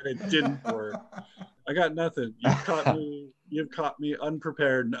there, and it didn't work. I got nothing. You've caught me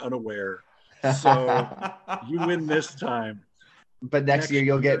unprepared and unaware. So you win this time. But next year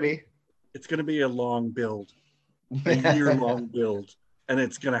you'll get me. It's going to be a long build. A year-long build, and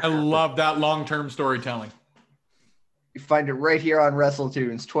it's gonna happen. I love that long-term storytelling. You find it right here on Wrestle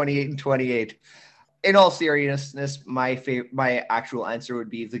Tunes 28 and 28. In all seriousness, my actual answer would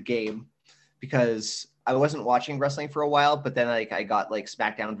be the game, because I wasn't watching wrestling for a while, but then I got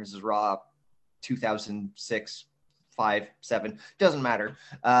SmackDown versus Raw 2006, 5, 7, doesn't matter.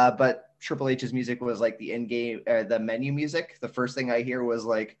 But Triple H's music was the in-game, the menu music. The first thing I hear was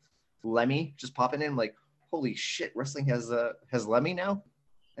Lemmy just popping in, holy shit, wrestling has Lemmy now?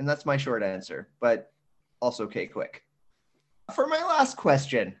 And that's my short answer, but also K-Quick. For my last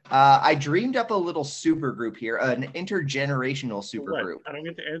question, I dreamed up a little super group here, an intergenerational super group. I don't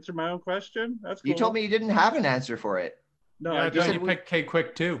get to answer my own question? That's cool. You told me you didn't have an answer for it. No, yeah, I just picked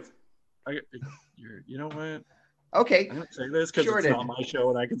K-Quick too. You know what? Okay. I'm going to say this because it's not my show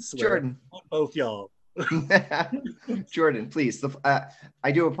and I can swear Jordan. on both y'all. Jordan, please.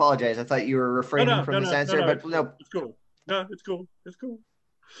 I do apologize. I thought you were refraining from this answer, but no. It's cool. No, it's cool. It's cool.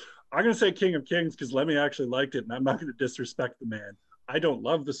 I'm going to say King of Kings because Lemmy actually liked it, and I'm not going to disrespect the man. I don't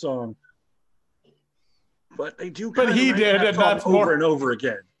love the song, but they do. But he did, and that's over and over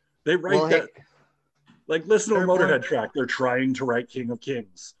again. They write that. Listen to a Motorhead track. They're trying to write King of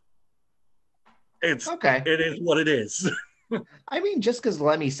Kings. It's okay. It is what it is. I mean, just because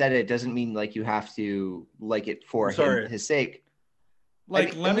Lemmy said it doesn't mean you have to like it for his sake.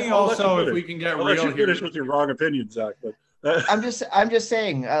 Lemmy also, if we can get real here. Finish with your wrong opinion, Zach. But I'm just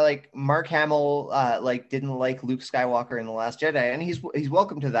saying, Mark Hamill, didn't like Luke Skywalker in The Last Jedi, and he's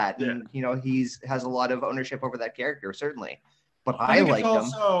welcome to that. Yeah. And he's has a lot of ownership over that character, certainly. But I liked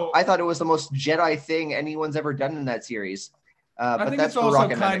him. I thought it was the most Jedi thing anyone's ever done in that series. But that's for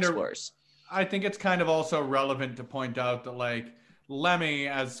Rocket Man Explorers. I think it's kind of also relevant to point out that Lemmy,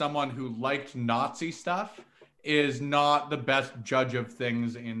 as someone who liked Nazi stuff, is not the best judge of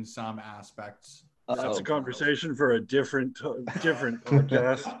things in some aspects. That's a conversation for a different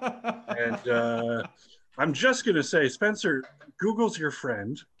podcast. And I'm just going to say, Spencer, Google's your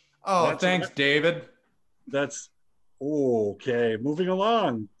friend. Oh, thanks, David. That's okay. Moving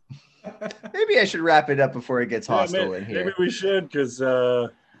along. Maybe I should wrap it up before it gets hostile in here. Maybe we should, because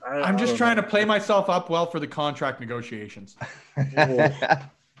I'm just trying to play myself up well for the contract negotiations.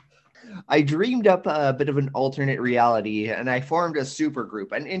 I dreamed up a bit of an alternate reality, and I formed a super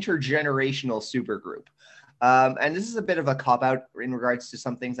group, an intergenerational super group. And this is a bit of a cop-out in regards to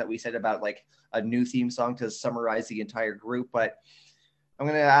some things that we said about a new theme song to summarize the entire group, but I'm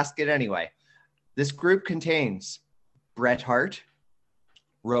going to ask it anyway. This group contains Bret Hart,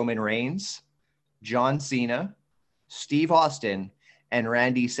 Roman Reigns, John Cena, Steve Austin, and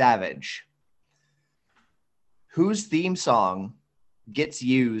Randy Savage. Whose theme song gets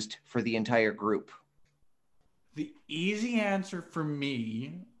used for the entire group? The easy answer for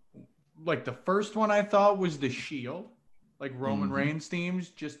me, the first one I thought was The Shield, Roman Reigns themes,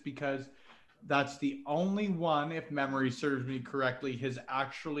 just because That's the only one, if memory serves me correctly, has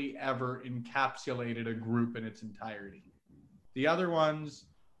actually ever encapsulated a group in its entirety. The other ones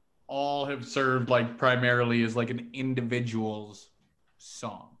all have served like primarily as like an individual's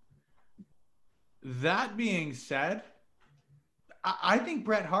song. That being said, I think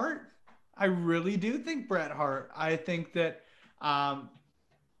Bret Hart. I really do think Bret Hart. I think that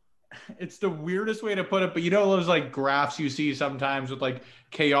it's the weirdest way to put it, but you know those like graphs you see sometimes with like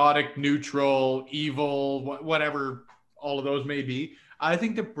chaotic, neutral, evil, whatever all of those may be. I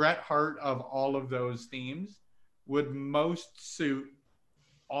think that Bret Hart of all of those themes would most suit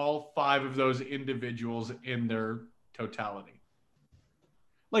all 5 of those individuals in their totality.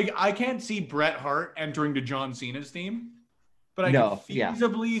 Like I can't see Bret Hart entering to John Cena's theme, but I can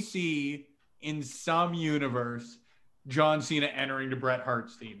feasibly see in some universe John Cena entering to Bret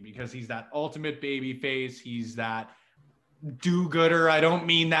Hart's theme because he's that ultimate baby face. He's that do-gooder. I don't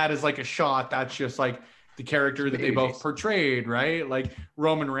mean that as like a shot. That's just like the character that they both portrayed, right? Like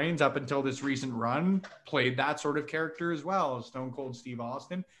Roman Reigns up until this recent run played that sort of character as well. Stone Cold Steve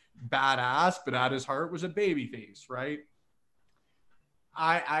Austin, badass, but at his heart was a baby face, right?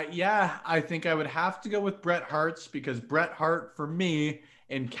 I think I would have to go with Bret Hart's because Bret Hart for me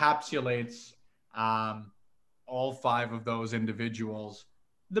encapsulates all 5 of those individuals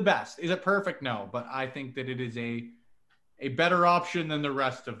the best. Is it perfect? No, but I think that it is a better option than the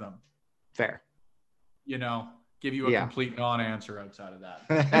rest of them. Fair. You know, give you a complete non-answer outside of that.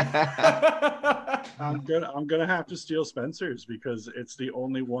 I'm gonna have to steal Spencer's because it's the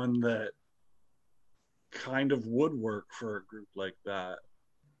only one that kind of would work for a group like that.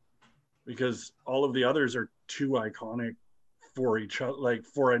 Because all of the others are too iconic for each other, like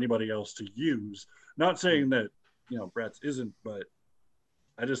for anybody else to use. Not saying that, you know, Bret's isn't, but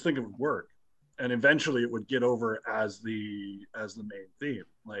I just think it would work. And eventually it would get over as the main theme,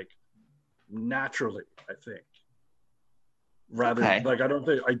 like naturally, I think. Rather like I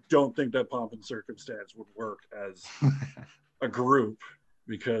don't think that Pomp and Circumstance would work as a group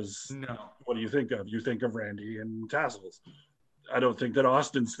because what do you think of? You think of Randy and Tassels. I don't think that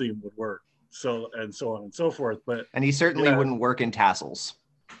Austin's theme would work. So on and so forth. And he certainly wouldn't work in tassels.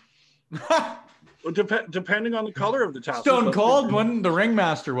 Depending on the color of the tassels. Stone Cold wouldn't, the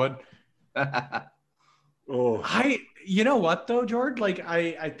Ringmaster would. Oh. You know what though, George? Like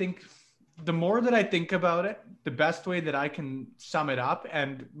I think the more that I think about it, the best way that I can sum it up,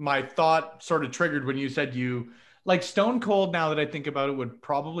 and my thought sort of triggered when you said you like Stone Cold, now that I think about it, would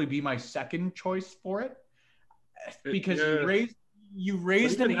probably be my second choice for it. Because you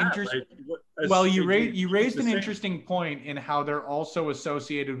raised an interesting you raised an interesting point in how they're also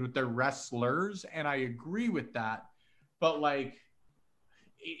associated with their wrestlers, and I agree with that, but like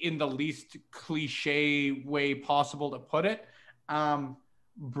in the least cliche way possible to put it,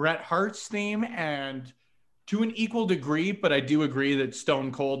 Bret Hart's theme, and to an equal degree, but I do agree that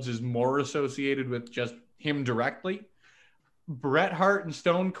Stone Cold's is more associated with just him directly. Bret Hart and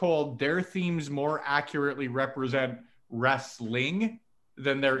Stone Cold, their themes more accurately represent wrestling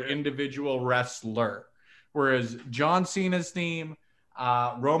than their individual wrestler. Whereas John Cena's theme,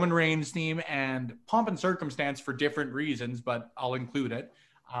 Roman Reigns' theme, and Pomp and Circumstance for different reasons, but I'll include it.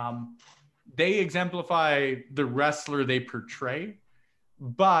 They exemplify the wrestler they portray,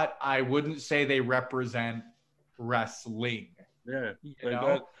 but I wouldn't say they represent wrestling. Yeah. You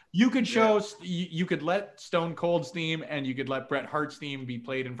know? You could show, you could let Stone Cold's theme and you could let Bret Hart's theme be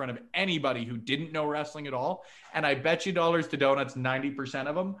played in front of anybody who didn't know wrestling at all. And I bet you dollars to donuts, 90%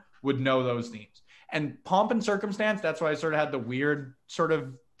 of them would know those themes. And Pomp and Circumstance, that's why I sort of had the weird sort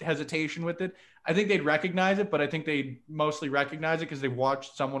of hesitation with it. I think they'd recognize it, but I think they'd mostly recognize it because they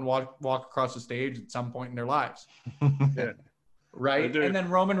watched someone walk across the stage at some point in their lives. Yeah. Right. And then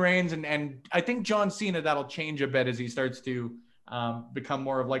Roman Reigns and I think John Cena, that'll change a bit as he starts to become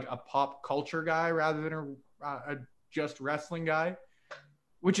more of like a pop culture guy rather than a just wrestling guy,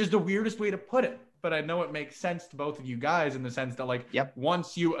 which is the weirdest way to put it. But I know it makes sense to both of you guys in the sense that like,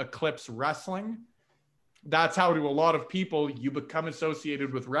 once you eclipse wrestling, that's how to a lot of people you become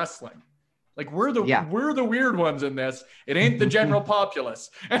associated with wrestling. Like we're the weird ones in this. It ain't the general populace.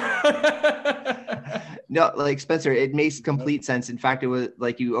 No, like Spencer, it makes complete sense. In fact, it was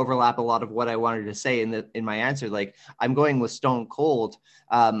like you overlap a lot of what I wanted to say in my answer. Like I'm going with Stone Cold.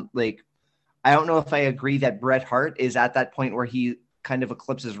 Like I don't know if I agree that Bret Hart is at that point where he kind of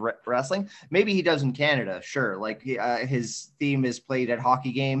eclipses wrestling. Maybe he does in Canada, sure. Like his theme is played at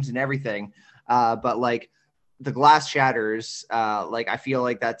hockey games and everything. But like the glass shatters, like I feel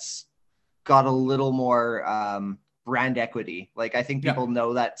like that's got a little more brand equity. Like I think people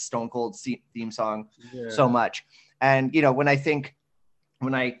know that Stone Cold theme song so much. And you know, when I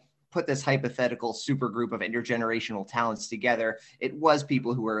put this hypothetical super group of intergenerational talents together, it was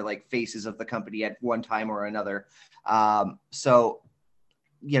people who were like faces of the company at one time or another. So,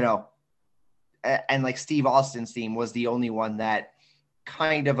 you know, and like Steve Austin's theme was the only one that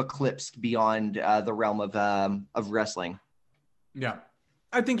kind of eclipsed beyond the realm of wrestling. Yeah,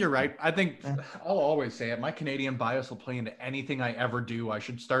 I think you're right. I think I'll always say it. My Canadian bias will play into anything I ever do. I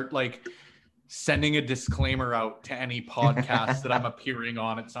should start like sending a disclaimer out to any podcast that I'm appearing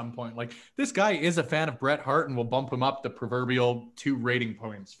on at some point. Like, this guy is a fan of Bret Hart and will bump him up the proverbial 2 rating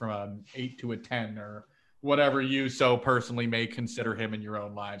points from an 8 to a 10 or whatever you so personally may consider him in your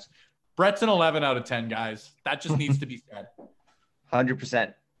own lives. Bret's an 11 out of 10, guys. That just needs to be said.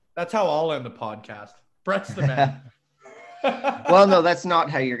 100%. That's how I'll end the podcast. Bret's the man. Well, no, that's not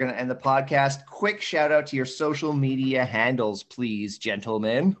how you're going to end the podcast. Quick shout out to your social media handles, please,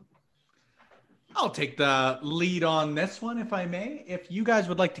 gentlemen. I'll take the lead on this one, if I may. If you guys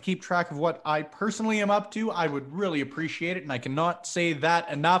would like to keep track of what I personally am up to, I would really appreciate it, and I cannot say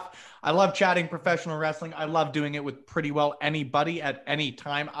that enough. I love chatting professional wrestling. I love doing it with pretty well anybody at any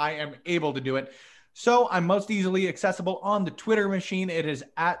time I am able to do it. So I'm most easily accessible on the Twitter machine. It is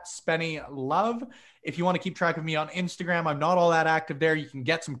at SpennyLove. If you want to keep track of me on Instagram, I'm not all that active there. You can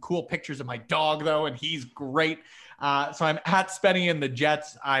get some cool pictures of my dog, though, and he's great. So I'm at Spenny in the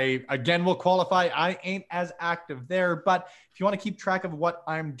Jets. I, again, will qualify. I ain't as active there, but if you want to keep track of what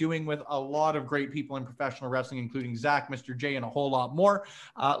I'm doing with a lot of great people in professional wrestling, including Zach, Mr. J, and a whole lot more,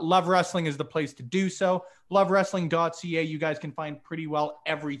 Love Wrestling is the place to do so. LoveWrestling.ca. You guys can find pretty well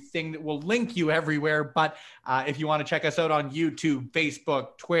everything that will link you everywhere. But if you want to check us out on YouTube,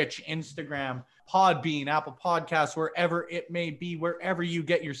 Facebook, Twitch, Instagram, Podbean, Apple Podcasts, wherever it may be, wherever you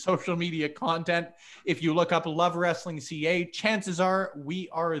get your social media content. If you look up Love Wrestling CA, chances are we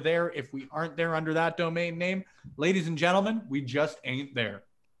are there. If we aren't there under that domain name, ladies and gentlemen, we just ain't there.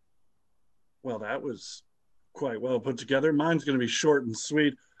 Well, that was quite well put together. Mine's going to be short and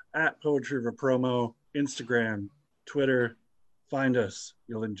sweet. At Poetry of a Promo, Instagram, Twitter. Find us.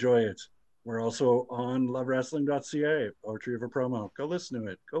 You'll enjoy it. We're also on lovewrestling.ca, Poetry of a Promo. Go listen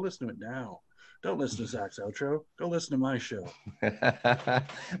to it. Go listen to it now. Don't listen to Zach's outro. Go listen to my show.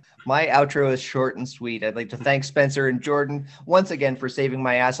 My outro is short and sweet. I'd like to thank Spencer and Jordan once again for saving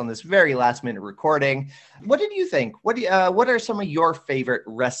my ass on this very last minute recording. What did you think? What are some of your favorite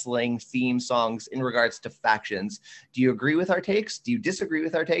wrestling theme songs in regards to factions? Do you agree with our takes? Do you disagree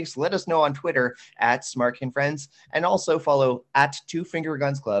with our takes? Let us know on Twitter at SmarkandFriends, and also follow at Two Finger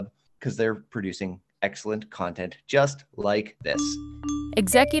Guns Club, because they're producing excellent content just like this.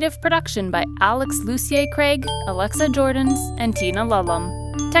 Executive production by Alex Lucier-Craig, Alexa Jordans, and Tina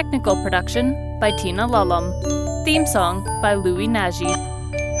Lullum. Technical production by Tina Lullum. Theme song by Louis Nagy.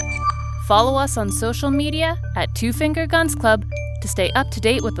 Follow us on social media at Two Finger Guns Club to stay up to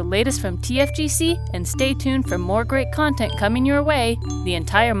date with the latest from TFGC, and stay tuned for more great content coming your way the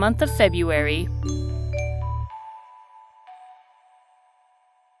entire month of February.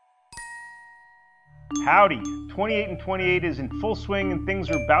 Howdy, 28 and 28 is in full swing and things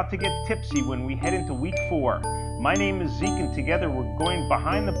are about to get tipsy when we head into week 4. My name is Zeke and together we're going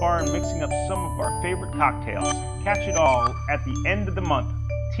behind the bar and mixing up some of our favorite cocktails. Catch it all at the end of the month.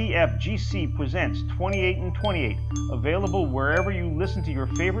 TFGC presents 28 and 28, available wherever you listen to your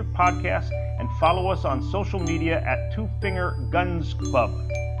favorite podcasts, and follow us on social media at Two Finger Guns Club.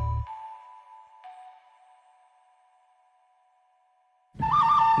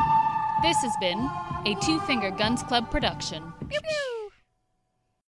 This has been a Two Finger Guns Club production. Pew, pew.